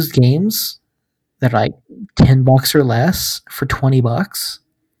 4 used games that are like $10 or less for $20.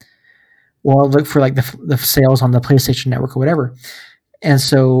 Or I'll look for like the sales on the PlayStation Network or whatever. And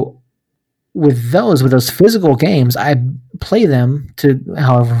so with those physical games, I play them to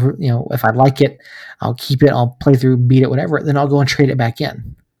however, if I like it, I'll keep it, I'll play through, beat it, whatever. Then I'll go and trade it back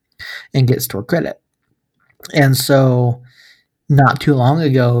in and get store credit. And so not too long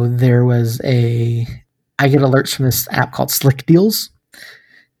ago, I get alerts from this app called Slick Deals.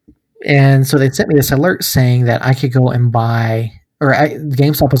 And so they sent me this alert saying that I could go and buy,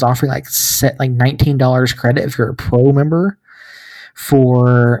 GameStop was offering like $19 credit if you're a pro member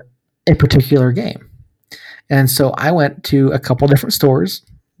for a particular game. And so I went to a couple different stores,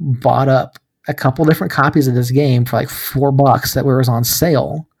 bought up a couple different copies of this game for like $4 that was on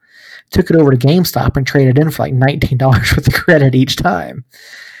sale, took it over to GameStop and traded in for like $19 worth of credit each time.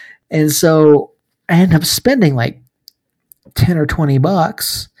 And so I ended up spending like $10 or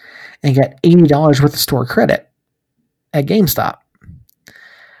 $20 and got $80 worth of store credit at GameStop.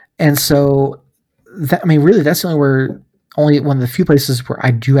 And so really that's only one of the few places where I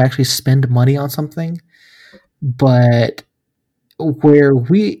do actually spend money on something. But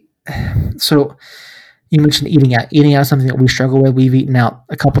so you mentioned eating out. Eating out is something that we struggle with. We've eaten out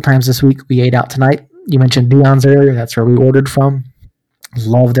a couple times this week. We ate out tonight. You mentioned Dion's earlier. That's where we ordered from.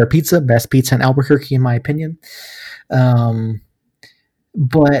 Love their pizza. Best pizza in Albuquerque, in my opinion. But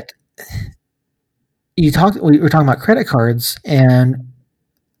we were talking about credit cards, and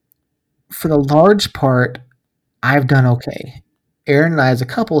for the large part, I've done okay. Aaron and I as a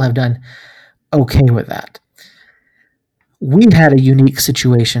couple have done okay with that. We had a unique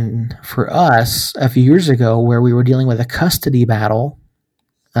situation for us a few years ago where we were dealing with a custody battle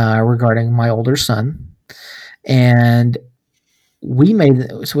regarding my older son. And we went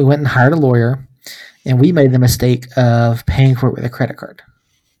and hired a lawyer, and we made the mistake of paying for it with a credit card.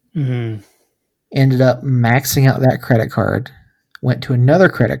 Mm-hmm. Ended up maxing out that credit card, went to another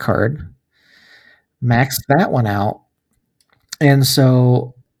credit card, maxed that one out. And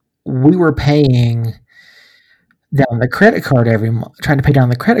so we were paying down the credit card every month, trying to pay down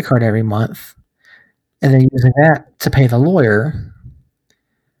the credit card every month, and then using that to pay the lawyer.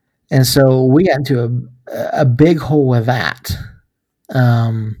 And so we got into a big hole with that.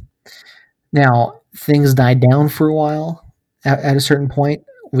 Now, things died down for a while. At a certain point,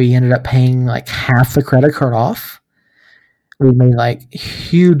 we ended up paying like half the credit card off. We made like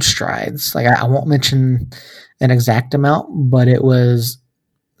huge strides. Like I won't mention an exact amount, but it was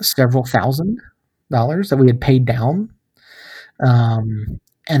several $1,000s that we had paid down. And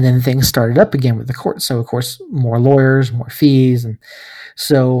then things started up again with the court. So of course, more lawyers, more fees. And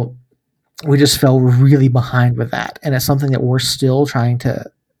so we just fell really behind with that. And it's something that we're still trying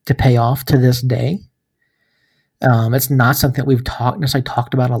to pay off to this day. It's not something that we've necessarily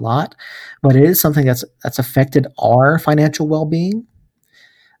talked about a lot, but it is something that's affected our financial well-being.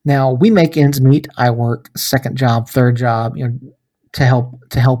 Now we make ends meet. I work second job, third job, to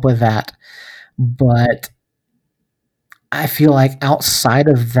help with that. But I feel like outside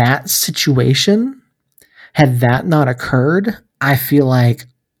of that situation, had that not occurred, I feel like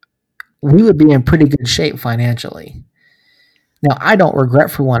we would be in pretty good shape financially. Now, I don't regret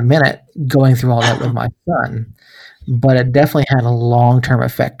for 1 minute going through all that with my son, but it definitely had a long-term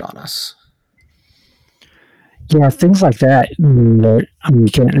effect on us. Yeah, things like that. You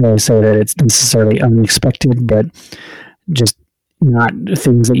can't really say that it's necessarily unexpected, but just not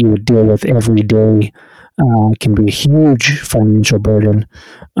things that you would deal with every day can be a huge financial burden.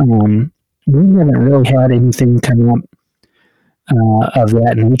 We haven't really had anything come up of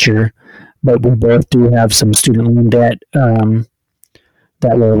that nature, but we both do have some student loan debt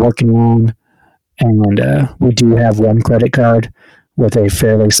that we're working on, and we do have one credit card with a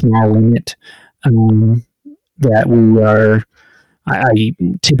fairly small limit that we are. I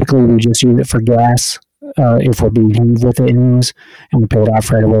typically we just use it for gas if we're being hanged with it anyways, and we pay it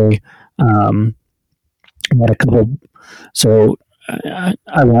off right away. But a couple, so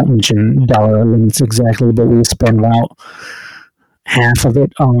I won't mention dollar limits exactly, but we spend about half of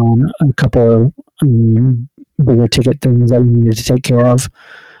it on a couple bigger ticket things that we needed to take care of.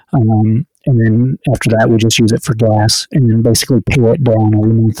 And then after that, we just use it for gas and then basically pay it down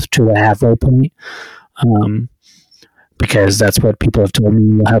every month to the halfway point. Because that's what people have told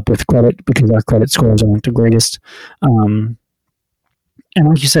me will help with credit because our credit scores aren't the greatest. and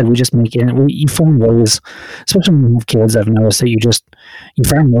like you said, we just make it. You find ways, especially when you have kids. I've noticed that you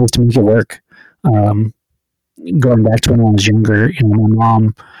find ways to make it work. Going back to when I was younger, my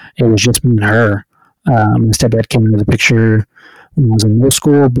mom, it was just me and her. My stepdad came into the picture when I was in middle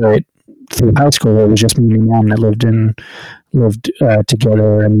school, but through high school, it was just me and my mom that lived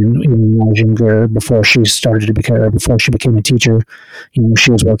together. And even when I was younger, before she became a teacher,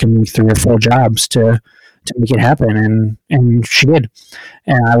 she was working like 3 or 4 jobs to make it happen, and she did.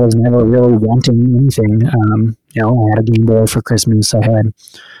 And I was never really wanting anything. I had a Game Boy for Christmas. I had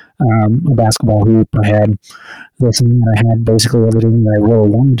a basketball hoop. I had this and that. I had basically everything that I really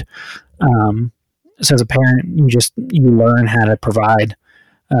wanted. So as a parent, you learn how to provide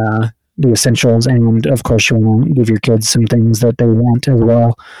the essentials, and of course you want to give your kids some things that they want as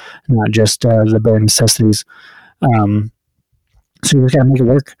well, not just the bare necessities. So you just gotta make it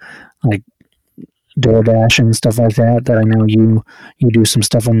work, like DoorDash and stuff like that. That I know you do some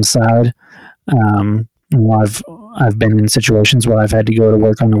stuff on the side. I've been in situations where I've had to go to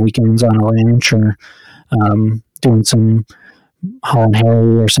work on the weekends on a ranch, or doing some hauling hay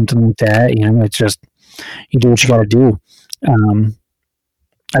or something like that. It's just, you do what you got to do.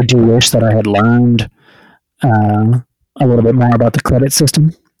 I do wish that I had learned a little bit more about the credit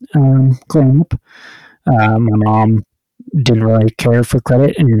system growing up. My mom didn't really care for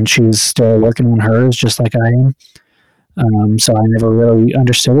credit, and she's still working on hers just like I am. So I never really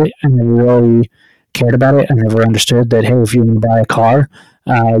understood it. I never really cared about it. I never understood that, hey, if you want to buy a car,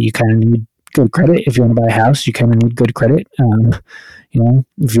 you kind of need good credit. If you want to buy a house, you kind of need good credit. If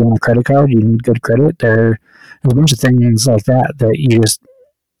you want a credit card, you need good credit. There's a bunch of things like that you just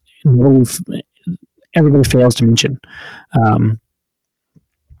everybody fails to mention. I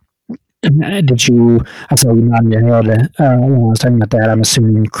saw you nodding your head when I was talking about that. I'm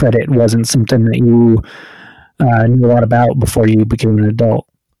assuming credit wasn't something that you knew a lot about before you became an adult.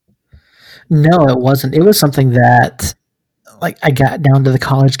 No, it wasn't. It was something that, like, I got down to the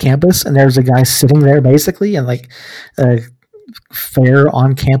college campus, and there was a guy sitting there basically, and like a fair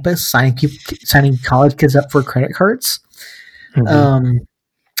on campus signing college kids up for credit cards. Mm-hmm.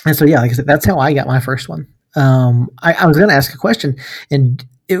 And so, yeah, like I said, that's how I got my first one. I was going to ask a question, and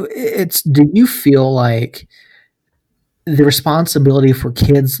it's, do you feel like the responsibility for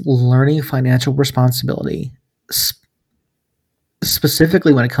kids learning financial responsibility,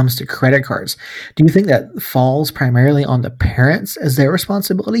 specifically when it comes to credit cards, do you think that falls primarily on the parents as their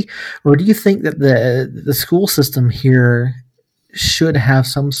responsibility, or do you think that the school system here should have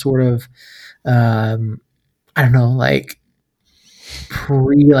some sort of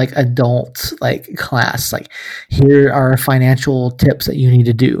adult class, like, here are financial tips that you need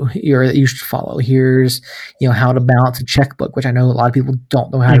to do, or that you should follow. Here's how to balance a checkbook, which I know a lot of people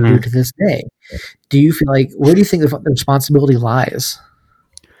don't know how to do to this day. Do you feel like, where do you think the responsibility lies?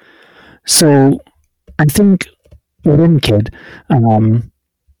 So I think with any kid, the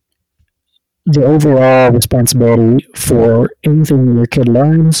overall responsibility for anything your kid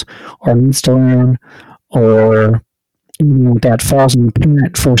learns or needs to learn, or that falls on the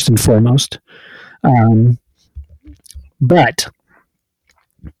parent first and foremost. But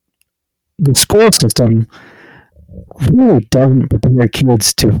the school system really doesn't prepare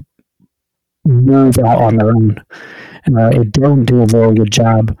kids to move out on their own. It don't do a very good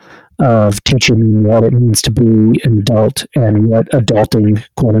job of teaching them what it means to be an adult and what adulting,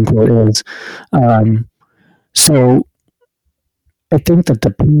 quote unquote, is. So I think that the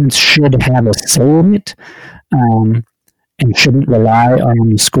parents should have a say in it, and shouldn't rely on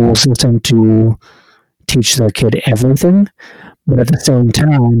the school system to teach their kid everything. But at the same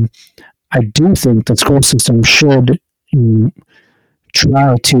time, I do think the school system should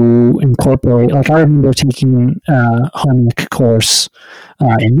try to incorporate, like, I remember taking a home ec course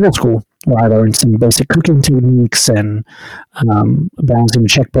in middle school, where I learned some basic cooking techniques and balancing a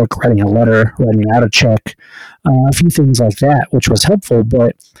checkbook, writing a letter, writing out a check, a few things like that, which was helpful.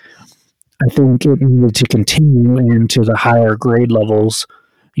 But I think it needed to continue into the higher grade levels,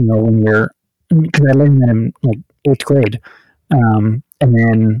 because I learned that in 8th grade. And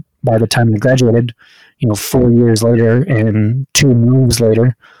then by the time I graduated, 4 years later and 2 moves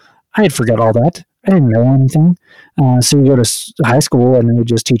later, I had forgot all that. I didn't know anything. So you go to high school and they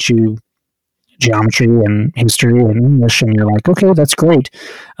just teach you geometry and history and English, and you're like, okay, that's great.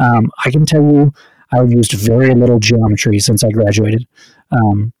 I can tell you I've used very little geometry since I graduated.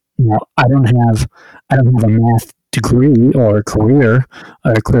 I don't have a math degree or career.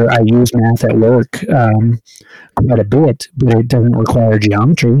 I use math at work quite a bit, but it doesn't require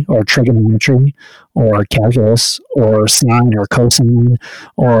geometry or trigonometry or calculus or sine or cosine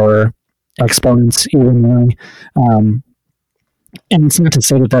or exponents, even. And it's not to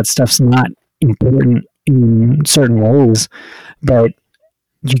say that stuff's not important in certain ways, but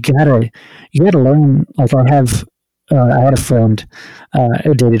you gotta learn. Like I had a friend, I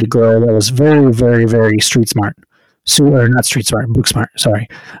dated a girl that was very, very, very street smart. So, or not street smart, book smart. Sorry.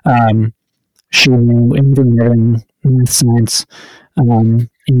 She knew anything, everything, math, science,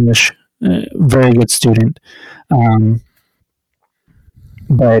 English. Very good student,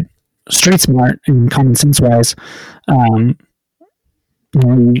 but street smart and common sense wise. I'd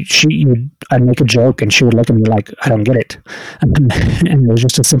make a joke and she would look at me like, I don't get it. And it was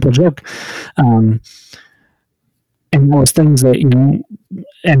just a simple joke. And those things that,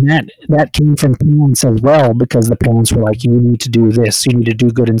 and that came from parents as well, because the parents were like, you need to do this, you need to do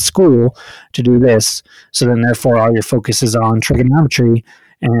good in school to do this. So then therefore all your focus is on trigonometry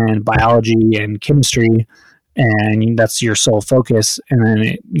and biology and chemistry, and that's your sole focus. And then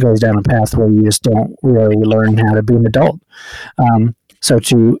it goes down a path where you just don't really learn how to be an adult. So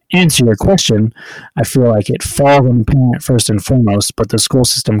to answer your question, I feel like it falls on the parent first and foremost, but the school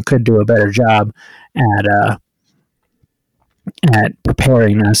system could do a better job at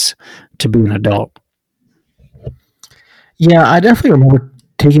preparing us to be an adult. Yeah, I definitely remember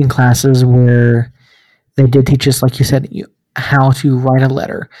taking classes where they did teach us, like you said, how to write a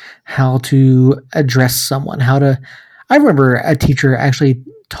letter, how to address someone, I remember a teacher actually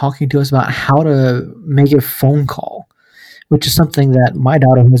talking to us about how to make a phone call, which is something that my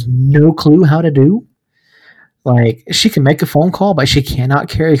daughter has no clue how to do. Like, she can make a phone call, but she cannot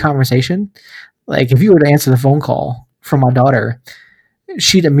carry a conversation. Like, if you were to answer the phone call from my daughter,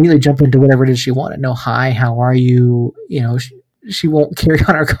 she'd immediately jump into whatever it is she wanted. No, hi, how are you? She won't carry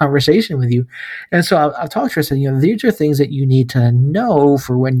on our conversation with you. And so I've talked to her and said, these are things that you need to know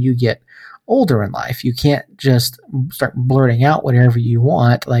for when you get older in life. You can't just start blurting out whatever you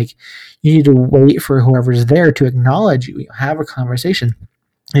want. Like, you need to wait for whoever's there to acknowledge you. Have a conversation.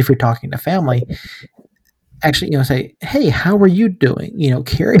 If you're talking to family, actually, say, hey, how are you doing?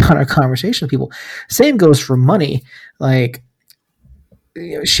 Carry on a conversation with people. Same goes for money. Like,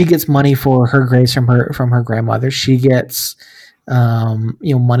 she gets money for her grades from her grandmother. She gets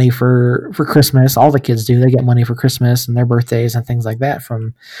money for Christmas. All the kids do. They get money for Christmas and their birthdays and things like that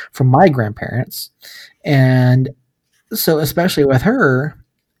from my grandparents. And so, especially with her,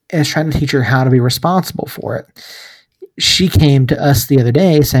 is trying to teach her how to be responsible for it. She came to us the other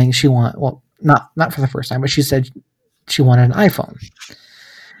day saying not for the first time, but she said she wanted an iPhone.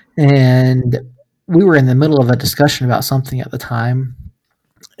 And we were in the middle of a discussion about something at the time,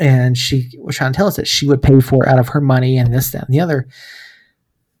 and she was trying to tell us that she would pay for it out of her money and this, that, and the other.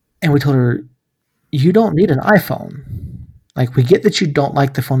 And we told her, you don't need an iPhone. Like, we get that you don't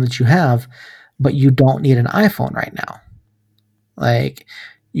like the phone that you have, but you don't need an iPhone right now. Like,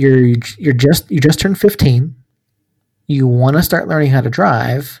 you just turned 15. You want to start learning how to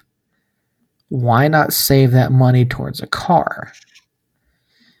drive. Why not save that money towards a car?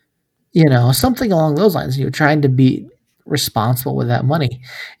 Something along those lines. Trying to be responsible with that money.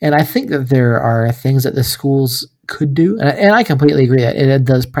 And I think that there are things that the schools could do. And I completely agree that it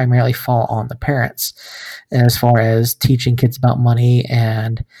does primarily fall on the parents as far as teaching kids about money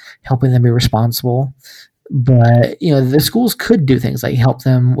and helping them be responsible. But, the schools could do things like help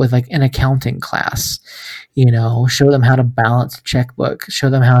them with like an accounting class, show them how to balance a checkbook, show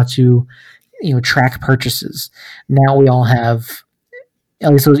them how to, track purchases. Now we all have,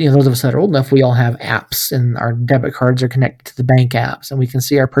 at least those of us that are old enough, we all have apps, and our debit cards are connected to the bank apps, and we can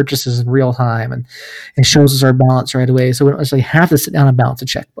see our purchases in real time, and it shows us our balance right away. So we don't actually have to sit down and balance a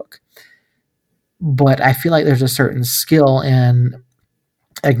checkbook. But I feel like there's a certain skill in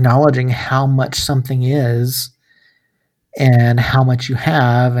acknowledging how much something is and how much you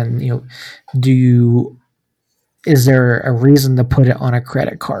have, and is there a reason to put it on a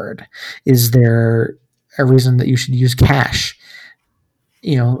credit card? Is there a reason that you should use cash?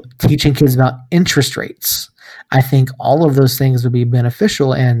 Teaching kids about interest rates. I think all of those things would be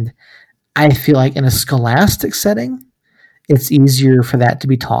beneficial, and I feel like in a scholastic setting, it's easier for that to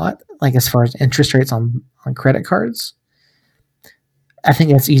be taught, like as far as interest rates on credit cards. I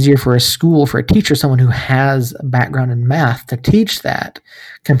think it's easier for a school, for a teacher, someone who has a background in math, to teach that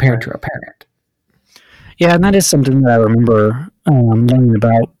compared to a parent. Yeah, and that is something that I remember learning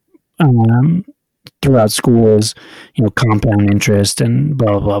about throughout school is, compound interest and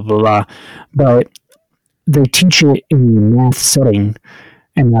blah, blah, blah, blah. But they teach it in a math setting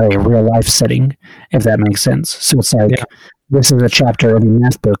and not a real life setting, if that makes sense. So it's like, this is a chapter of a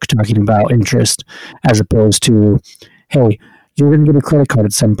math book talking about interest, as opposed to, hey, you're going to get a credit card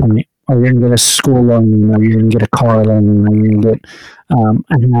at some point, or you're going to get a school loan, or you're going to get a car loan, or you're going to get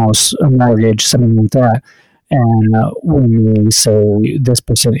a house, a mortgage, something like that. And when we say this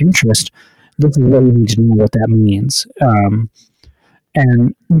percent interest, this is what you need to know what that means.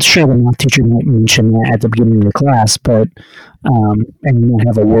 And sure, the math teacher might mention that at the beginning of the class, but and you might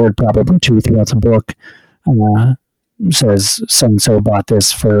have a word probably two throughout the book says so and so bought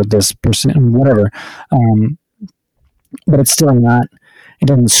this for this percent, whatever. But it's still not. It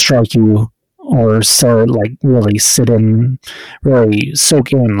doesn't strike you or so like really really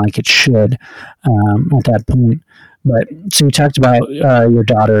soak in like it should at that point. But so you talked about your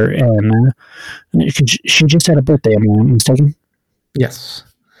daughter, and she just had a birthday. Am I mistaken? Yes.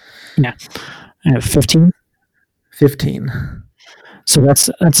 Yeah. 15? 15. So that's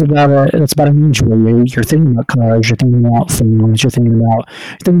about an age where you're thinking about cars, you're thinking about phones, you're thinking about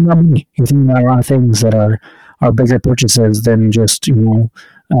money, you're thinking about a lot of things that are bigger purchases than just a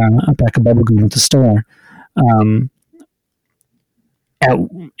pack of bubblegum at the store.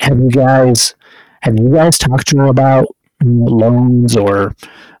 Have you guys talked to her about loans or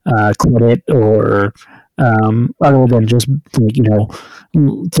credit or other than just throwing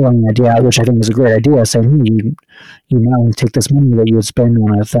an idea out, which I think is a great idea, saying you might want to take this money that you would spend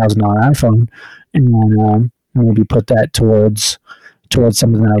on a $1,000 iPhone and maybe put that towards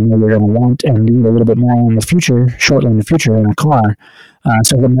something that I know you're going to want and need a little bit more in the future, shortly in the future in a car.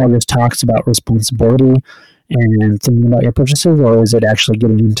 So the more this talks about responsibility and thinking about your purchases, or is it actually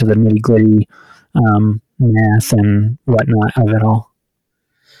getting into the nitty gritty math and whatnot of it all?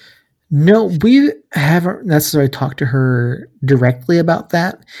 No, we haven't necessarily talked to her directly about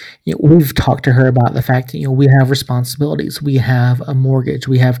that. We've talked to her about the fact that we have responsibilities. We have a mortgage.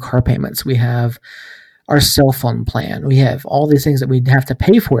 We have car payments. We have our cell phone plan. We have all these things that we have to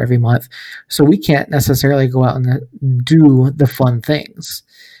pay for every month. So we can't necessarily go out and do the fun things.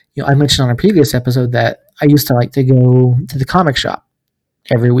 I mentioned on a previous episode that I used to like to go to the comic shop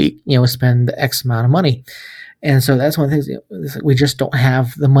every week, spend X amount of money. And so that's one of the things, we just don't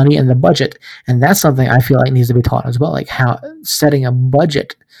have the money and the budget. And that's something I feel like needs to be taught as well, like how setting a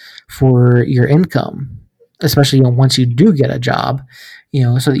budget for your income, especially once you do get a job,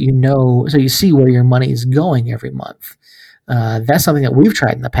 so that so you see where your money is going every month. That's something that we've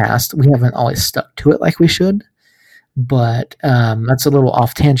tried in the past. We haven't always stuck to it like we should, but that's a little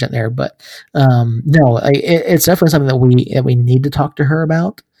off tangent there. But no, it's definitely something that we need to talk to her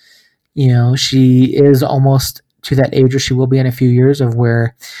about. She is almost to that age, or she will be in a few years, of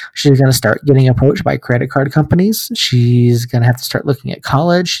where she's going to start getting approached by credit card companies. She's going to have to start looking at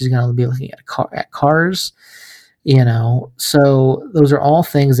college. She's going to be looking at cars, So those are all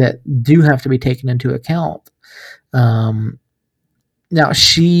things that do have to be taken into account. Now,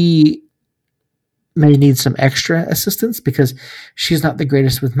 she may need some extra assistance because she's not the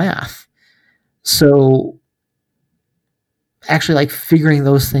greatest with math. So actually like figuring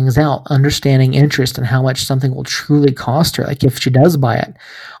those things out, understanding interest and how much something will truly cost her, like if she does buy it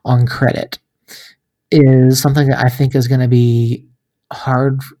on credit, is something that I think is going to be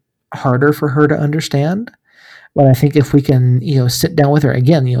harder for her to understand. But I think if we can, sit down with her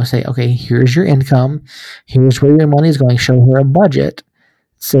again, say, okay, here's your income, here's where your money is going, show her a budget,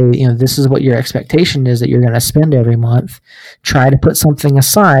 say, this is what your expectation is that you're going to spend every month, try to put something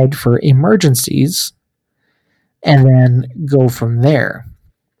aside for emergencies, and then go from there.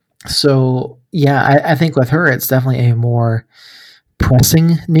 So, yeah, I think with her, it's definitely a more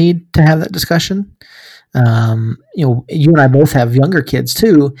pressing need to have that discussion. You and I both have younger kids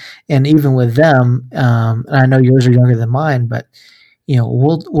too, and even with them, and I know yours are younger than mine, but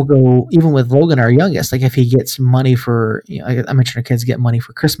we'll go even with Logan, our youngest. Like if he gets money for, I mentioned our kids get money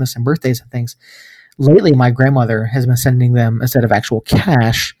for Christmas and birthdays and things. Lately, my grandmother has been sending them, instead of actual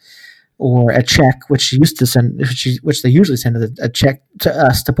cash or a check, which they usually send a check to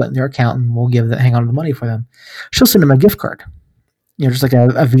us to put in their account, and we'll hang on to the money for them. She'll send them a gift card, just like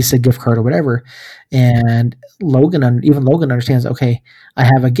a Visa gift card or whatever. And Logan understands, okay, I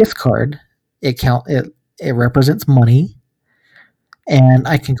have a gift card. It represents money, and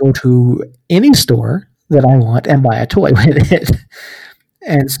I can go to any store that I want and buy a toy with it.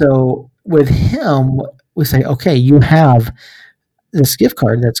 And so with him, we say, okay, you have this gift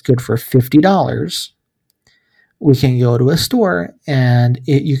card that's good for $50. We can go to a store and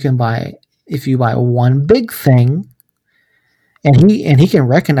you can buy, if you buy one big thing, and he can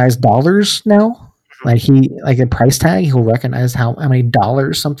recognize dollars now. Like a price tag, he'll recognize how many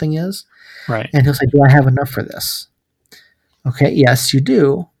dollars something is. Right. And he'll say, do I have enough for this? Okay, yes, you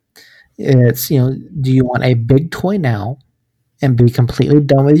do. It's, do you want a big toy now and be completely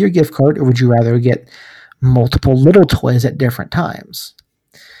done with your gift card, or would you rather get multiple little toys at different times?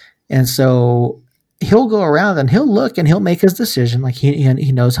 And so he'll go around and he'll look and he'll make his decision. Like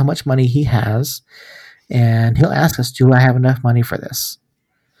he knows how much money he has, And he'll ask us, do I have enough money for this?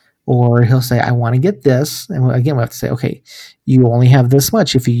 Or he'll say, I want to get this. And again, we have to say, okay, you only have this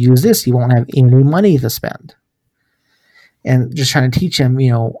much. If you use this, you won't have any money to spend. And just trying to teach him,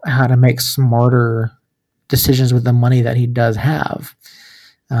 how to make smarter decisions with the money that he does have.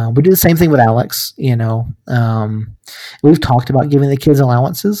 We do the same thing with Alex. We've talked about giving the kids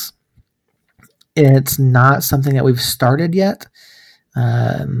allowances. It's not something that we've started yet.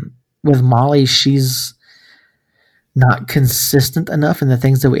 With Molly, she's not consistent enough in the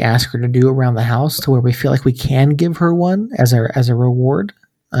things that we ask her to do around the house to where we feel like we can give her one as a reward.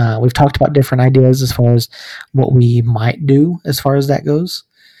 We've talked about different ideas as far as what we might do as far as that goes.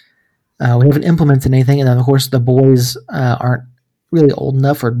 We haven't implemented anything, and then of course the boys aren't really old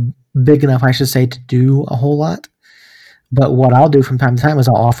enough or big enough, I should say, to do a whole lot. But what I'll do from time to time is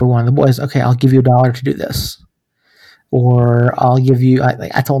I'll offer one of the boys, okay, I'll give you $1 to do this. Or I'll give you,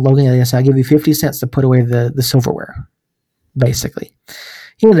 I told Logan the other day, I'll give you 50 cents to put away the silverware, basically.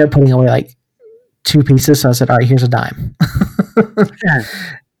 He ended up putting away like 2 pieces, so I said, all right, here's a dime.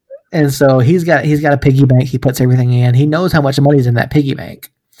 And so he's got a piggy bank. He puts everything in. He knows how much money's in that piggy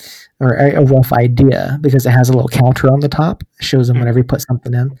bank, or a rough idea, because it has a little counter on the top. It shows him whenever he puts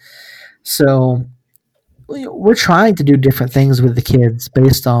something in. So we're trying to do different things with the kids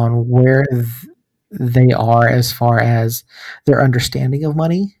based on where they are as far as their understanding of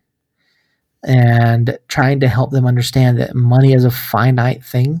money, and trying to help them understand that money is a finite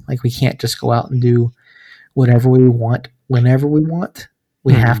thing. Like, we can't just go out and do whatever we want whenever we want.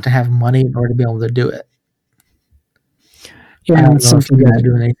 We have to have money in order to be able to do it. Yeah, I don't know if you guys are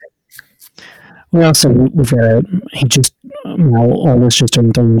doing anything. Well, so we've got, he just, all this just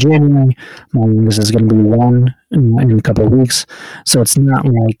turned in January. My youngest is going to be 1 in a couple of weeks. So it's not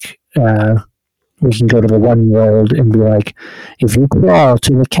like we can go to the 1-year-old and be like, if you crawl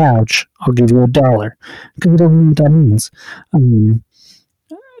to the couch, I'll give you $1. Because we don't know what that means.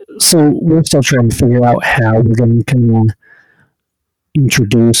 So we're still trying to figure out how we're going to kind of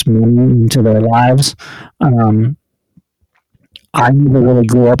introduce money into their lives. I never really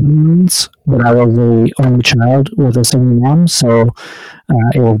grew up in means, but I was the only child with a single mom, so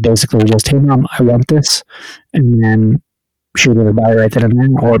it was basically just, hey mom, I want this, and then she would either buy it right then and there,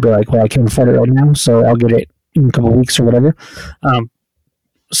 or be like, well, I can't afford it right now, so I'll get it in a couple of weeks or whatever.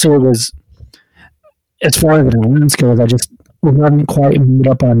 So it was, as far as the allowance goes, we haven't quite made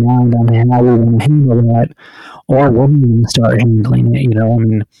up our mind on how we want to handle that, or when we want to start handling it,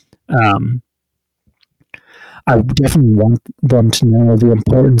 I definitely want them to know the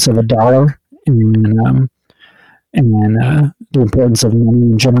importance of $1 and the importance of money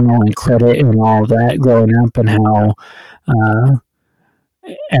in general and credit and all of that growing up, and how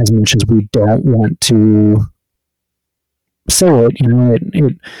as much as we don't want to say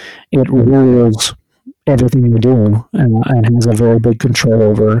it, it rules everything we do and has a very big control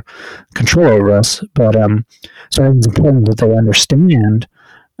over us. But so I think it's important that they understand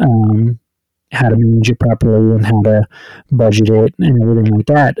how to manage it properly and how to budget it and everything like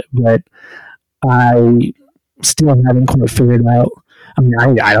that. But I still haven't quite figured out. I mean,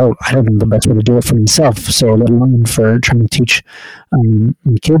 I don't know the best way to do it for myself. So let alone for trying to teach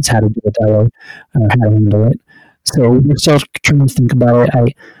kids how to do it that way, how to handle it. So we're still trying to think about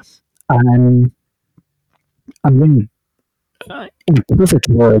it. I'm in a perfect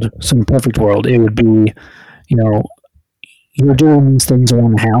world. So in a perfect world, it would be, you're doing these things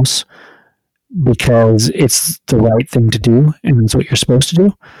around the house because it's the right thing to do, and it's what you're supposed to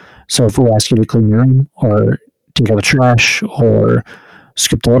do. So if we ask you to clean your room, or take out the trash, or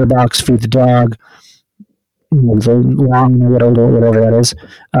scoop the litter box, feed the dog, the lawn, whatever that is,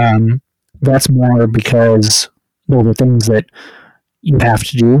 that's more because those are things that you have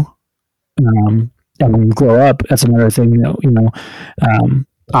to do. And when you grow up, that's another thing that,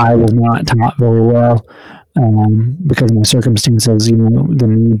 I was not taught very well because of my circumstances, the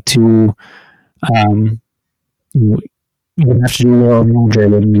need to, you have to do your own laundry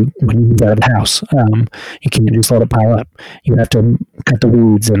when you move out of the house. You can't just let it pile up. You have to cut the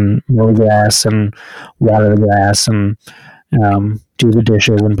weeds and mow the grass and water the grass and do the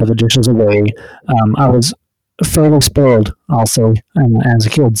dishes and put the dishes away. I was fairly spoiled also as a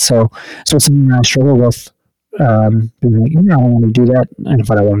kid, so it's something I struggle with. Being like, I don't want to do that, and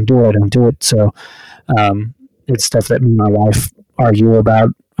if I don't want to do it, I don't do it. So it's stuff that me and my wife argue about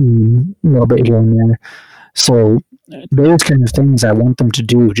a little bit here and there. So those kind of things I want them to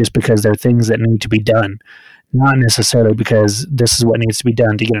do just because they're things that need to be done, not necessarily because this is what needs to be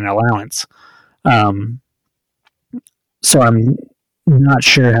done to get an allowance. So I'm not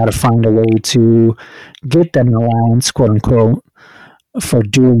sure how to find a way to get them an allowance, quote unquote, for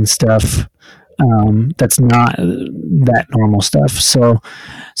doing stuff That's not that normal stuff. So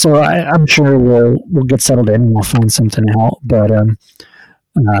I'm sure we'll get settled in and we'll find something out. But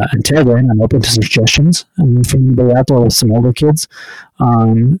until then, I'm open to suggestions. From anybody out there with some older kids,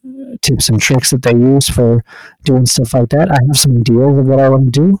 tips and tricks that they use for doing stuff like that. I have some ideas of what I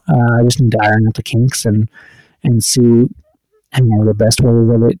want to do. I just need to iron out the kinks and see the best ways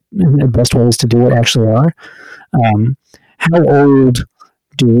of it, the best ways to do it actually are. How old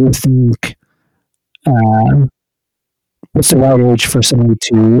do you think? What's the right age for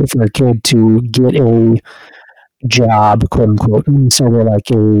a kid to get a job, quote unquote? So we're like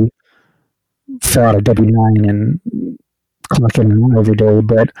fill out a W-9 and clock in and out every day,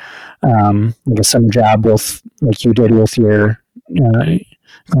 but like a summer job with like you did with your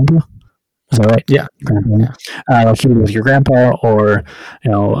grandpa. Is that right? Yeah. Grandpa. Yeah. Like you did with your grandpa, or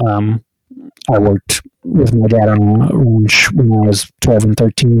I worked with my dad on a ranch when I was 12 and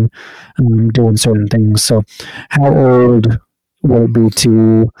 13, doing certain things. So how old would it be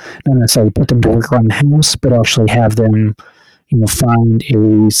to not necessarily put them to work around the house, but actually have them, find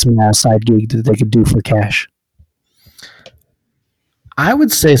a small side gig that they could do for cash? I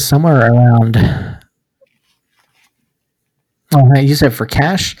would say somewhere around. You said for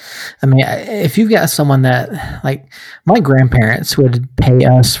cash? I mean, if you've got someone that, like, my grandparents would pay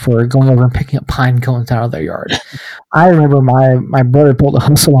us for going over and picking up pine cones out of their yard. I remember my brother pulled a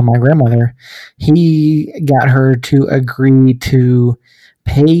hustle on my grandmother. He got her to agree to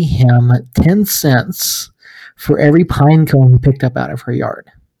pay him 10 cents for every pine cone he picked up out of her yard.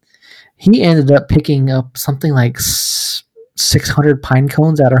 He ended up picking up something like 600 pine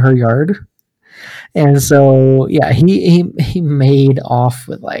cones out of her yard. And so, yeah, he made off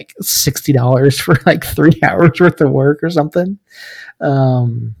with like $60 for like 3 hours worth of work or something. Like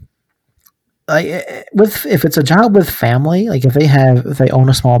if it's a job with family, like if they own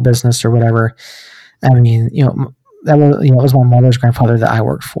a small business or whatever, I mean, that was my mother's grandfather that I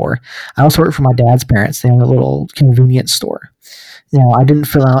worked for. I also worked for my dad's parents. They owned a little convenience store. I didn't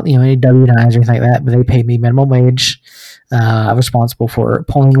fill out any W-9s or anything like that, but they paid me minimum wage. I was responsible for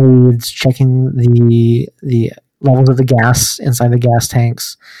pulling weeds, checking the levels of the gas inside the gas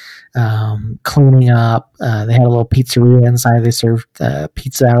tanks, cleaning up. They had a little pizzeria inside. They served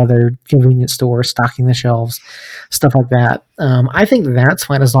pizza out of their convenience store, stocking the shelves, stuff like that. I think that's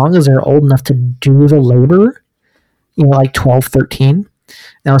fine as long as they're old enough to do the labor, like 12, 13.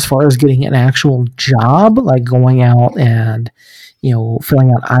 Now, as far as getting an actual job, like going out and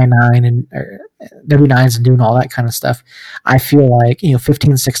filling out I-9 and W-9s and doing all that kind of stuff, I feel like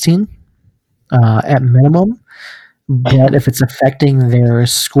 15, 16 at minimum. But if it's affecting their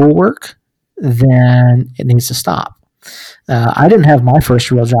schoolwork, then it needs to stop. I didn't have my first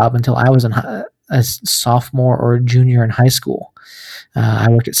real job until I was a sophomore or junior in high school. I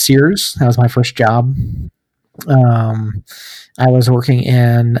worked at Sears. That was my first job. I was working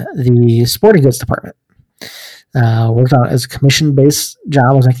in the sporting goods department. Worked on it as a commission-based job.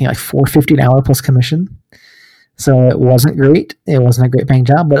 I was making like $4.50 an hour plus commission. So it wasn't great. It wasn't a great paying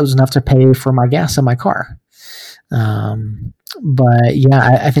job, but it was enough to pay for my gas in my car. But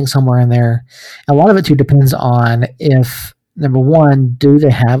yeah, I think somewhere in there, a lot of it too depends on if, number one, do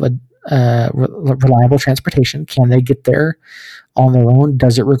they have a reliable transportation? Can they get there on their own?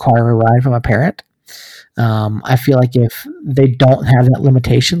 Does it require a ride from a parent? I feel like if they don't have that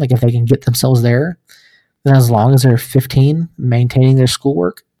limitation, like if they can get themselves there, then as long as they're 15, maintaining their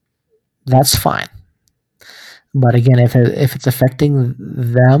schoolwork, that's fine. But again, if it's affecting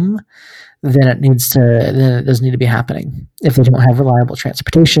them, then it doesn't need to be happening. If they don't have reliable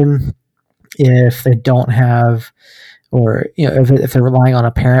transportation, if they don't have, or if they're relying on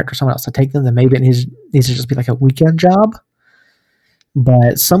a parent or someone else to take them, then maybe it needs to just be like a weekend job.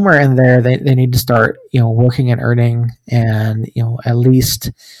 But somewhere in there, they need to start working and earning, and at least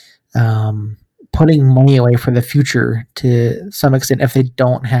putting money away for the future to some extent if they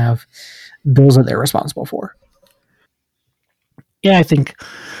don't have bills that they're responsible for. Yeah, I think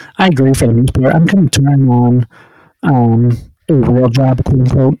I agree for the most part. I'm kind of turning on a real job, quote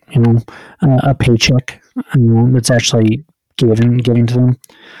unquote, a paycheck that's actually given to them,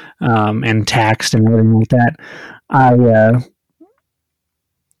 and taxed and everything like that.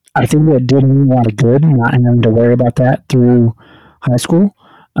 I think it did me a lot of good not having to worry about that through high school.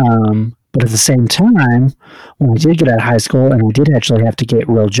 But at the same time, when I did get out of high school and I did actually have to get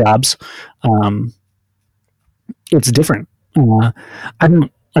real jobs, it's different. I don't,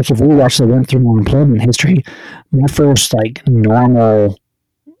 like, if we actually went through my employment history, my first like normal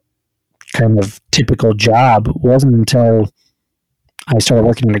kind of typical job wasn't until I started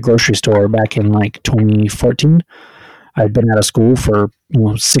working in a grocery store back in like 2014. I'd been out of school for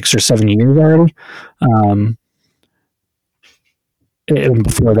 6 or 7 years already. And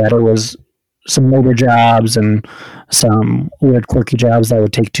before that, it was some labor jobs and some weird, quirky jobs that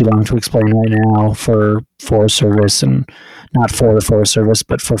would take too long to explain right now for Forest Service, and not for the Forest Service,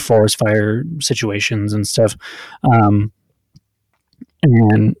 but for forest fire situations and stuff.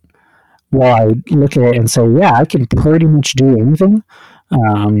 And while I look at it and say, yeah, I can pretty much do anything.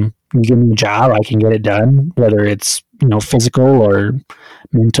 You give me a job, I can get it done, whether it's physical or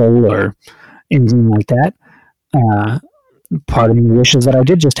mental or anything like that. Part of me wishes that I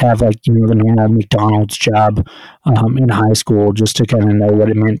did just have the normal McDonald's job in high school, just to kind of know what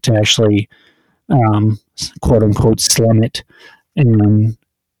it meant to actually quote unquote slum it and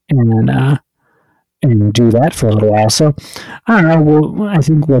do that for a little while. So I don't know. I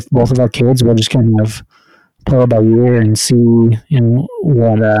think with both of our kids, we'll just kind of play it by ear and see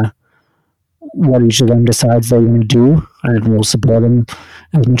what each of them decides they want to do, and we'll support them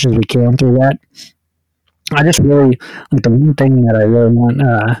as much as we can through that. I just really the one thing that I really want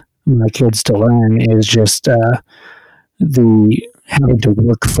my kids to learn is just the having to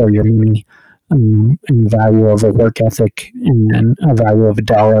work for your money, and the value of a work ethic, and a value of a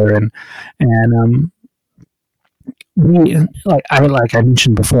dollar, and we I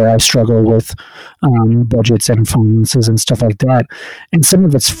mentioned before, I struggle with budgets and finances and stuff like that, and some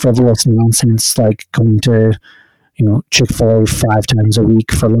of it's frivolous nonsense, like going to Chick-fil-A 5 times a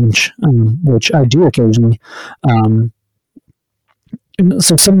week for lunch, which I do occasionally.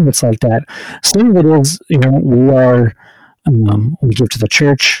 So some of it's like that. Some of it is, we give to the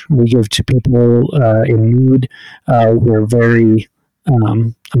church, we give to people in need. We're very,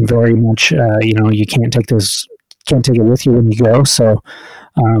 I'm very much, you can't take it with you when you go. So,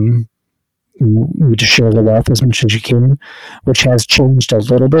 you just share the wealth as much as you can, which has changed a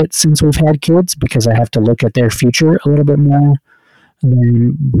little bit since we've had kids, because I have to look at their future a little bit more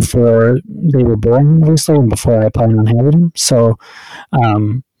than before they were born, obviously, and before I plan on having them. So,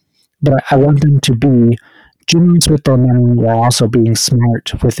 but I want them to be generous with their money while also being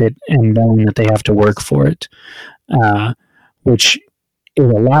smart with it and knowing that they have to work for it, which is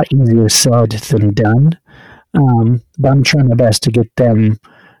a lot easier said than done. But I'm trying my best to get them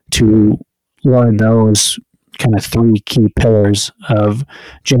to learn those kind of 3 key pillars of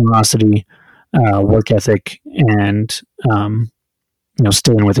generosity, work ethic, and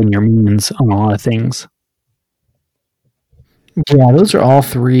staying within your means on a lot of things. Yeah, those are all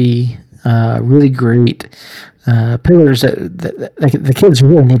 3 really great pillars that the kids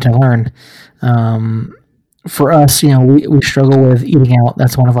really need to learn. For us, we struggle with eating out.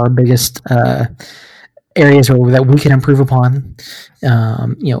 That's one of our biggest areas that we can improve upon.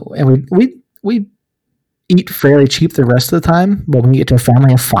 And we eat fairly cheap the rest of the time, but when you get to a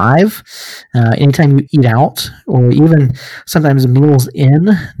family of 5, anytime you eat out, or even sometimes meals in,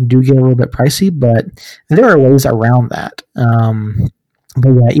 do get a little bit pricey, but there are ways around that. But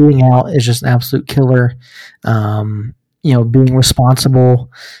yeah, eating out is just an absolute killer. Being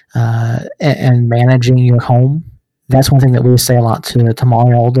responsible and managing your home. That's one thing that we say a lot to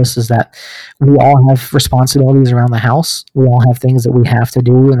Molly, our oldest, is that we all have responsibilities around the house. We all have things that we have to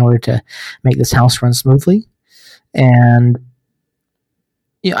do in order to make this house run smoothly. And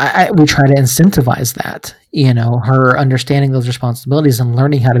we try to incentivize that, her understanding those responsibilities and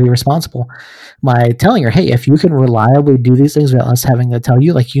learning how to be responsible by telling her, hey, if you can reliably do these things without us having to tell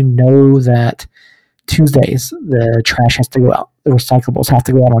you, that Tuesdays, the trash has to go out. The recyclables have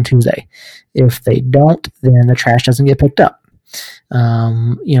to go out on Tuesday. If they don't, then the trash doesn't get picked up.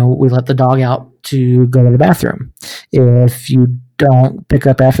 We let the dog out to go to the bathroom. If you don't pick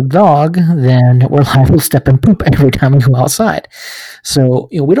up after the dog, then we're liable to step and poop every time we go outside. So,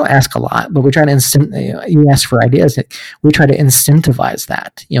 we don't ask a lot, but we try to you ask for ideas. We try to incentivize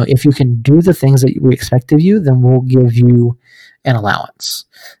that. If you can do the things that we expect of you, then we'll give you an allowance.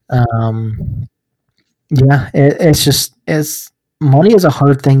 It's money is a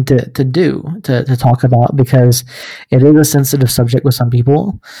hard thing to talk about, because it is a sensitive subject with some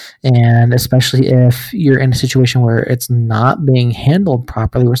people, and especially if you're in a situation where it's not being handled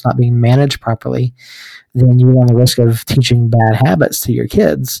properly, or it's not being managed properly, then you run the risk of teaching bad habits to your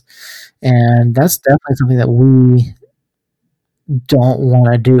kids, and that's definitely something that we don't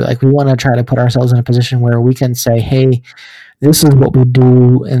want to do. We want to try to put ourselves in a position where we can say, hey, this is what we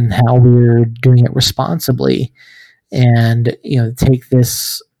do and how we're doing it responsibly, and take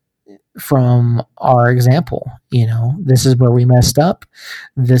this from our example. This is where we messed up.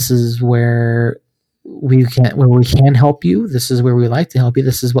 This is where we can help you. This is where we like to help you.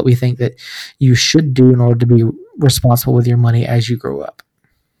 This is what we think that you should do in order to be responsible with your money as you grow up.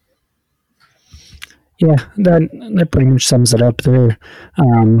 Yeah, that pretty much sums it up there.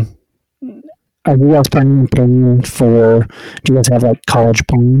 Are you guys paying for? Do you guys have like college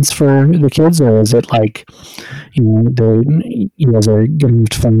plans for the kids, or is it like, you guys are getting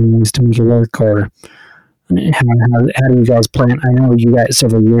families to make it work, or how do you guys plan? I know you got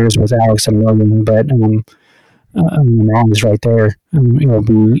several years with Alex and Logan, but mom is right there. It'll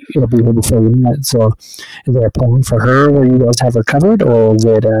be here before you know it. So, is there a plan for her where you guys have her covered, or is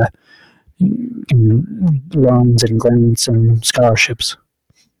it loans and grants and scholarships?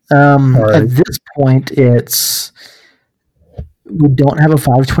 At this point, we don't have a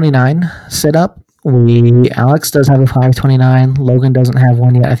 529 set up. Alex does have a 529. Logan doesn't have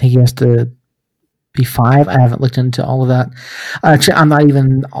one yet. I think he has to be 5. I haven't looked into all of that. Actually, I'm not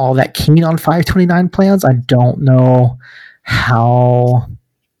even all that keen on 529 plans. I don't know how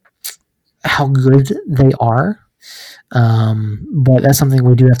good they are, but that's something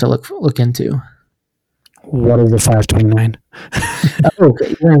we do have to look into. What is the 529?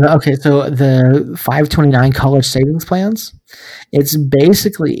 Okay. So the 529 college savings plans, it's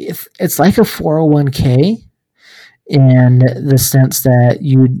basically it's like a 401k in the sense that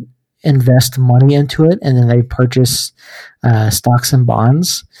you invest money into it, and then they purchase stocks and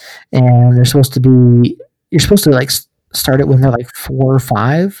bonds, and you're supposed to like start it when they're like 4 or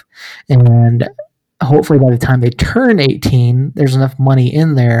 5, and hopefully by the time they turn 18, there's enough money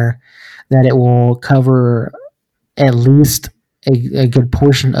in there that it will cover at least a good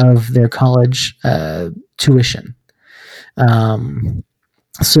portion of their college tuition.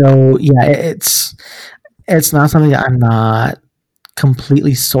 So yeah, it's not something that I'm not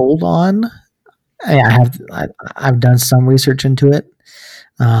completely sold on. I've done some research into it,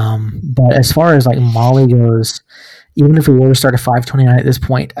 but as far as like Molly goes, even if we were to start a 529 at this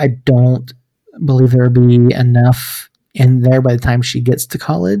point, I don't believe there would be enough in there by the time she gets to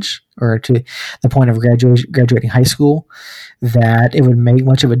college or to the point of graduating high school that it would make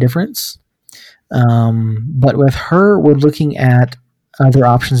much of a difference. But with her, we're looking at other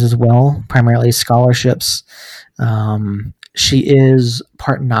options as well, primarily scholarships. She is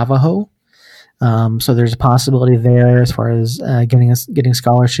part Navajo, so there's a possibility there as far as getting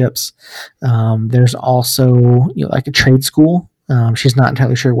scholarships. There's also like a trade school. She's not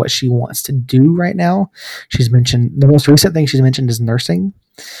entirely sure what she wants to do right now. She's mentioned the most recent thing she's mentioned is nursing.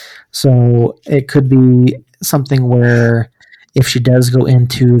 So it could be something where if she does go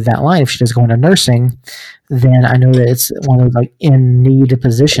into that line, if she does go into nursing, then I know that it's one of those like in need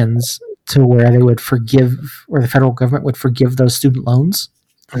positions to where they would where the federal government would forgive those student loans.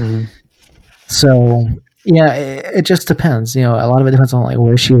 Mm-hmm. So yeah, it just depends. A lot of it depends on like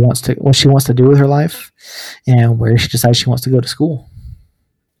what she wants to do with her life, and where she decides she wants to go to school.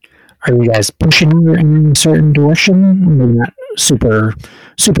 Are you guys pushing her in a certain direction? Maybe not super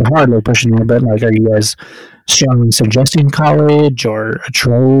hardly pushing her, but like, are you guys strongly suggesting college or a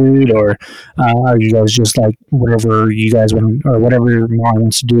trade, or are you guys just like whatever you guys want, or whatever Molly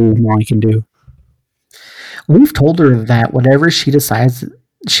wants to do, Molly can do? We've told her that whatever she decides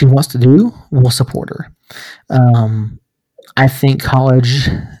she wants to do, we'll support her. I think college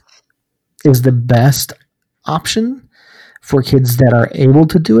is the best option for kids that are able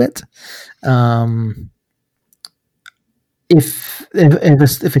to do it. If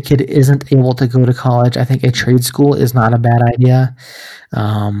a kid isn't able to go to college, I think a trade school is not a bad idea.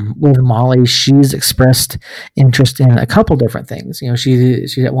 With Molly, she's expressed interest in a couple different things.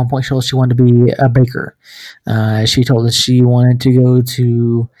 She at one point told us she wanted to be a baker. She told us she wanted to go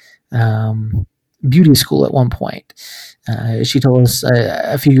to beauty school at one point. She told us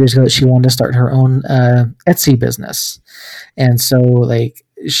a few years ago that she wanted to start her own Etsy business. And so like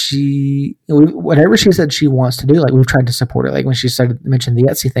whatever she said she wants to do, like we've tried to support her. Like when she started mentioning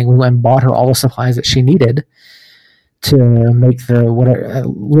the Etsy thing, we went and bought her all the supplies that she needed to make the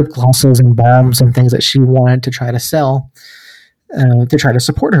lip glosses and balms and things that she wanted to try to sell, to try to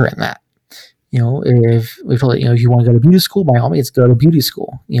support her in that. If we told her, if you want to go to beauty school, by all means, go to beauty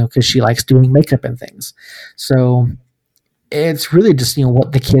school, because she likes doing makeup and things. So it's really just,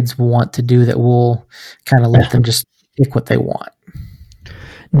 what the kids want to do that we'll kind of let them just pick what they want.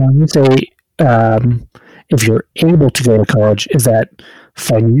 Now, you say if you're able to go to college, is that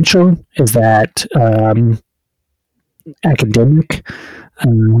financial? Is that academic?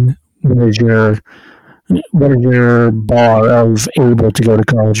 What is your bar of able to go to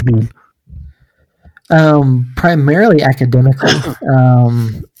college mean? Primarily academically.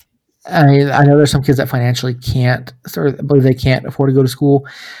 I know there's some kids that financially can't, or I believe they can't afford to go to school.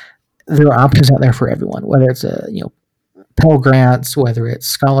 There are options out there for everyone, whether it's Pell Grants, whether it's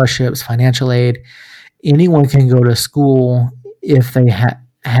scholarships, financial aid. Anyone can go to school if they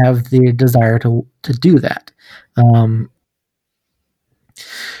have the desire to do that.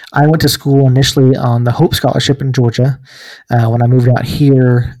 I went to school initially on the Hope Scholarship in Georgia. When I moved out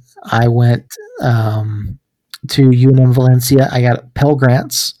here, I went to UNM Valencia. I got Pell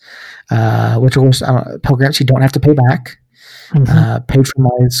Grants, which of course Pell Grants you don't have to pay back. Paid for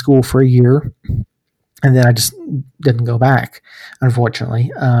my school for a year, and then I just didn't go back,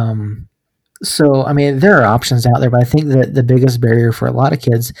 unfortunately. So, I mean, there are options out there, but I think that the biggest barrier for a lot of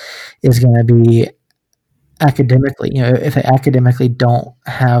kids is going to be academically. If they academically don't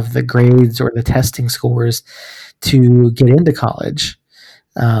have the grades or the testing scores to get into college,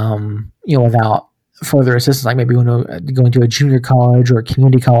 without further assistance, like maybe going to a junior college or a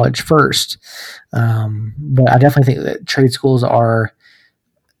community college first. But I definitely think that trade schools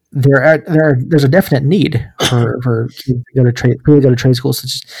there's a definite need for kids to go to trade schools,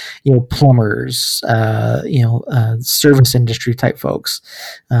 such as plumbers, service industry type folks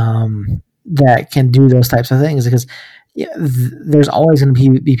that can do those types of things, because there's always going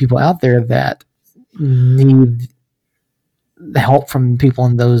to be people out there that need the help from people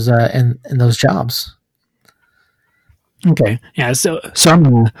in those jobs. Okay, yeah. So I'm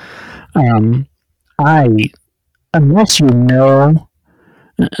gonna, unless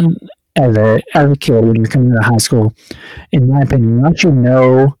as a kid when you're coming to high school, in my opinion, unless you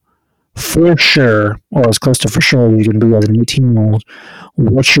know for sure, or as close to for sure you can be as an 18-year-old,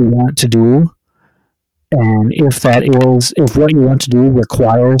 what you want to do, and if what you want to do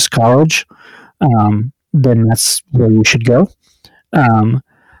requires college, then that's where you should go.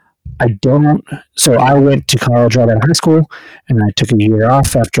 So I went to college right out of high school, and I took a year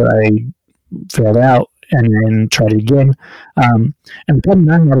off after I failed out, and then tried it again. And the problem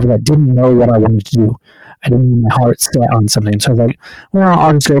I didn't know what I wanted to do. I didn't know my heart set on something. So I was like, well,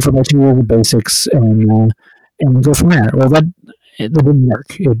 I'll just go for my 2 years of basics and go from there. Well, that didn't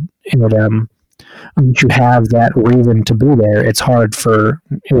work. Unless you have that reason to be there, it was hard for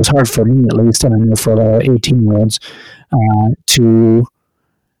me at least, and I know for a lot of 18-year-olds, to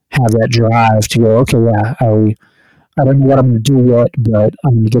have that drive to go, okay, yeah, I don't know what I'm going to do yet, but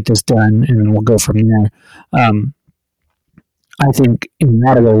I'm going to get this done, and we'll go from there. I think in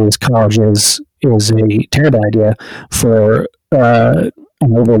that ways, college is a terrible idea for an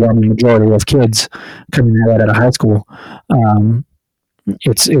overwhelming majority of kids coming out of high school.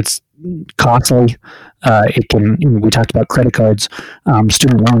 It's costly. It can. We talked about credit cards.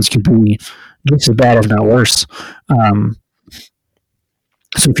 Student loans can be just as bad, if not worse.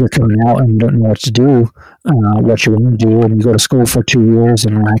 So if you're coming out and don't know what to do, what you want to do, and you go to school for 2 years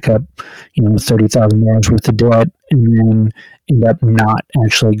and rack up, $30,000 worth of debt, and then end up not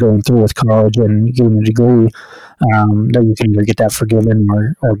actually going through with college and getting a degree, that you can either get that forgiven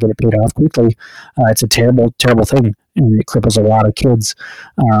or get it paid off quickly, it's a terrible, terrible thing, and it cripples a lot of kids.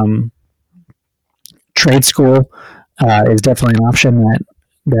 Trade school is definitely an option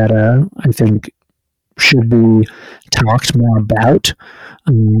that I think should be talked more about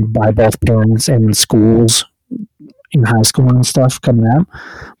by both parents and schools in high school and stuff coming up.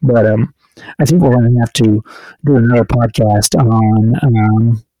 But I think we're going to have to do another podcast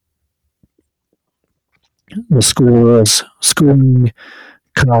on the schooling,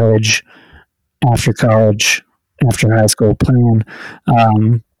 college, after high school plan,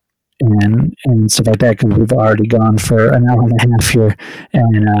 and stuff like that, because we've already gone for an hour and a half here,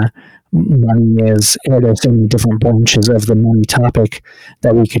 and there's so many different branches of the money topic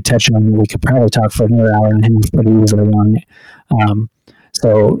that we could touch on. We could probably talk for another hour and a half pretty easily on it.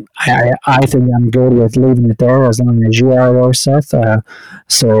 So I think I'm good with leaving it there, as long as you are, or Seth.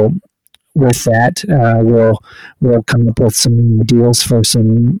 So with that, we'll come up with some ideas for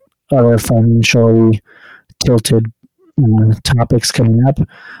some other financially tilted topics coming up.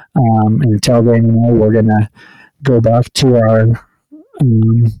 And until then, we're gonna go back to our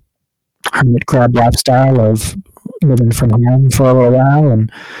hermit crab lifestyle of living from home for a little while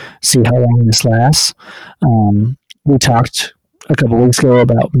and see how long this lasts. We talked a couple weeks ago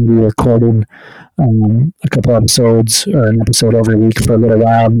about maybe recording a couple episodes, or an episode every week for a little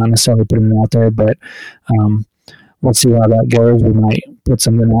while, not necessarily putting it out there, but we'll see how that goes. We might put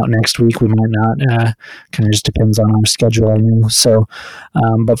something out next week. We might not. Kind of just depends on our schedule, I know. So,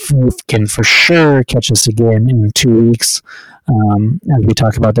 but you can for sure catch us again in 2 weeks as we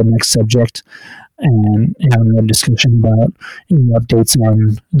talk about the next subject and have a discussion about any updates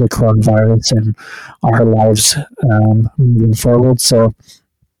on the coronavirus and our lives moving forward. So,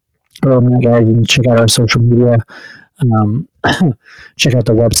 guys, you can check out our social media. Check out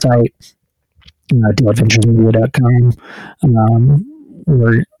the website. DadVenturesMedia.com.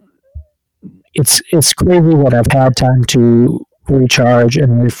 It's crazy that I've had time to recharge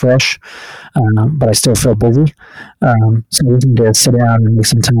and refresh, but I still feel busy. So we need to sit down and make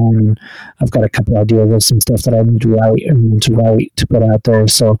some time. And I've got a couple ideas of some stuff that I need to write to put out there.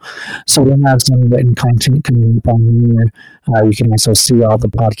 So we'll have some written content coming up on here. You can also see all the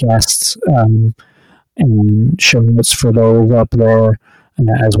podcasts and show notes for those up there,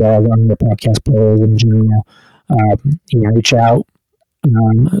 as well as on the podcast players in general. Reach out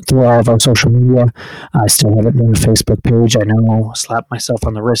through all of our social media. I still haven't done a Facebook page. I know I slapped myself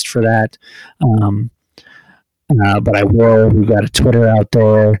on the wrist for that. But I will. We've got a Twitter out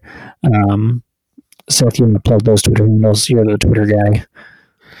there. Seth, you want to plug those Twitter handles? You're the Twitter guy.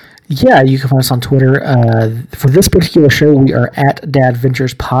 Yeah, you can find us on Twitter. For this particular show, we are at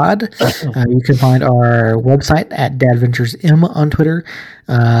DadVenturesPod. You can find our website at DadVenturesM on Twitter.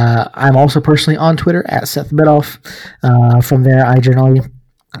 I'm also personally on Twitter at Seth Bidoff. From there, I generally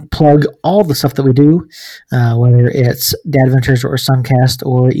plug all the stuff that we do, whether it's Dadventures or Suncast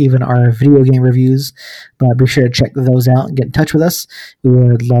or even our video game reviews. But be sure to check those out and get in touch with us. We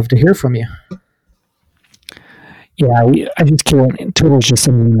would love to hear from you. Yeah, I just can't. Twitter's just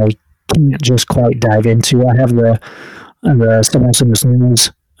something I can't just quite dive into. I have the Summerson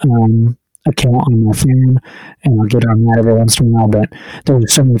News account on my phone, and I'll get on that every once in a while. But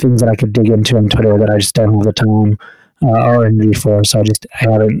there's so many things that I could dig into on Twitter that I just don't have the time or energy for. So I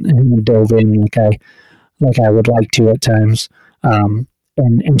haven't dove in like I would like to at times. And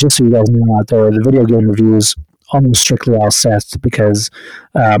just so you guys know out there, the video game reviews almost strictly all Seth, because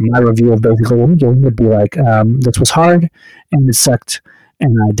my review of basically one game would be like, this was hard and it sucked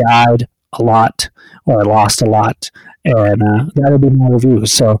and I died a lot or I lost a lot, and that would be my review.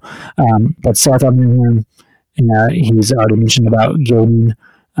 So but Seth, on the hand, he's already mentioned about gaming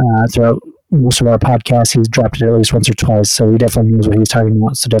throughout most of our podcasts. He's dropped it at least once or twice, so he definitely knows what he's talking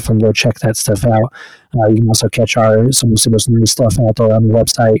about. So definitely go check that stuff out. You can also catch some of the new stuff out there on the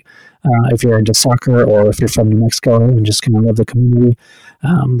website. If you're into soccer or if you're from New Mexico and just kind of love the community,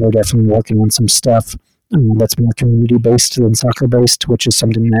 we're definitely working on some stuff that's more community-based than soccer-based, which is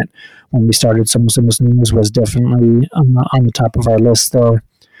something that when we started Somos News was definitely on the top of our list there.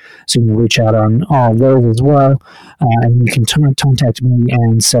 So you can reach out on all those as well. And you can contact me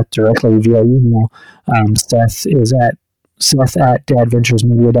and Seth directly via email. Seth is at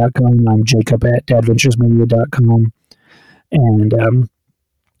Seth@dadventuresmedia.com. I'm Jacob at dadventuresmedia.com. And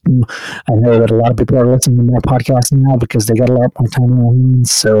I know that a lot of people are listening to more podcasts now because they got a lot more time on their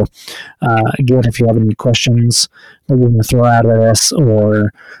hands. So, again, if you have any questions that you want to throw out at us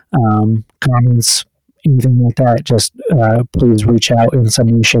or comments, anything like that, just please reach out in some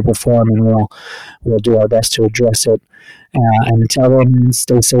way, shape, or form, and we'll do our best to address it. And until then,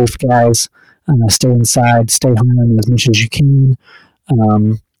 stay safe, guys. Stay inside, stay home as much as you can.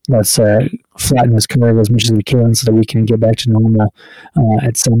 Let's flatten this curve as much as we can so that we can get back to normal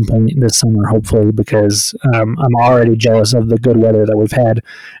at some point this summer, hopefully, because I'm already jealous of the good weather that we've had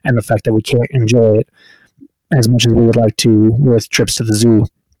and the fact that we can't enjoy it as much as we would like to with trips to the zoo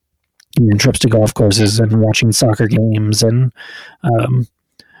and trips to golf courses and watching soccer games and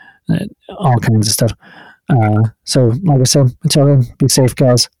all kinds of stuff. So, like I said, until then, be safe,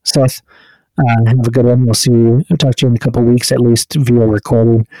 guys. Seth, have a good one. We'll talk to you in a couple weeks, at least via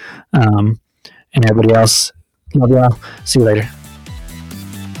recording. And everybody else, love y'all. See you later.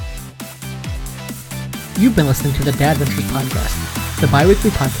 You've been listening to the Dad Ventures Podcast, the bi-weekly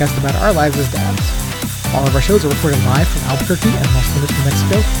podcast about our lives as dads. All of our shows are recorded live from Albuquerque and Los Feliz, New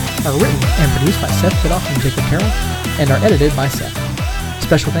Mexico, are written and produced by Seth Bidoff and Jacob Carroll, and are edited by Seth.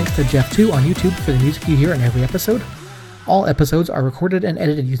 Special thanks to Jeff2 on YouTube for the music you hear in every episode. All episodes are recorded and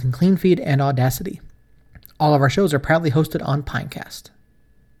edited using CleanFeed and Audacity. All of our shows are proudly hosted on Pinecast.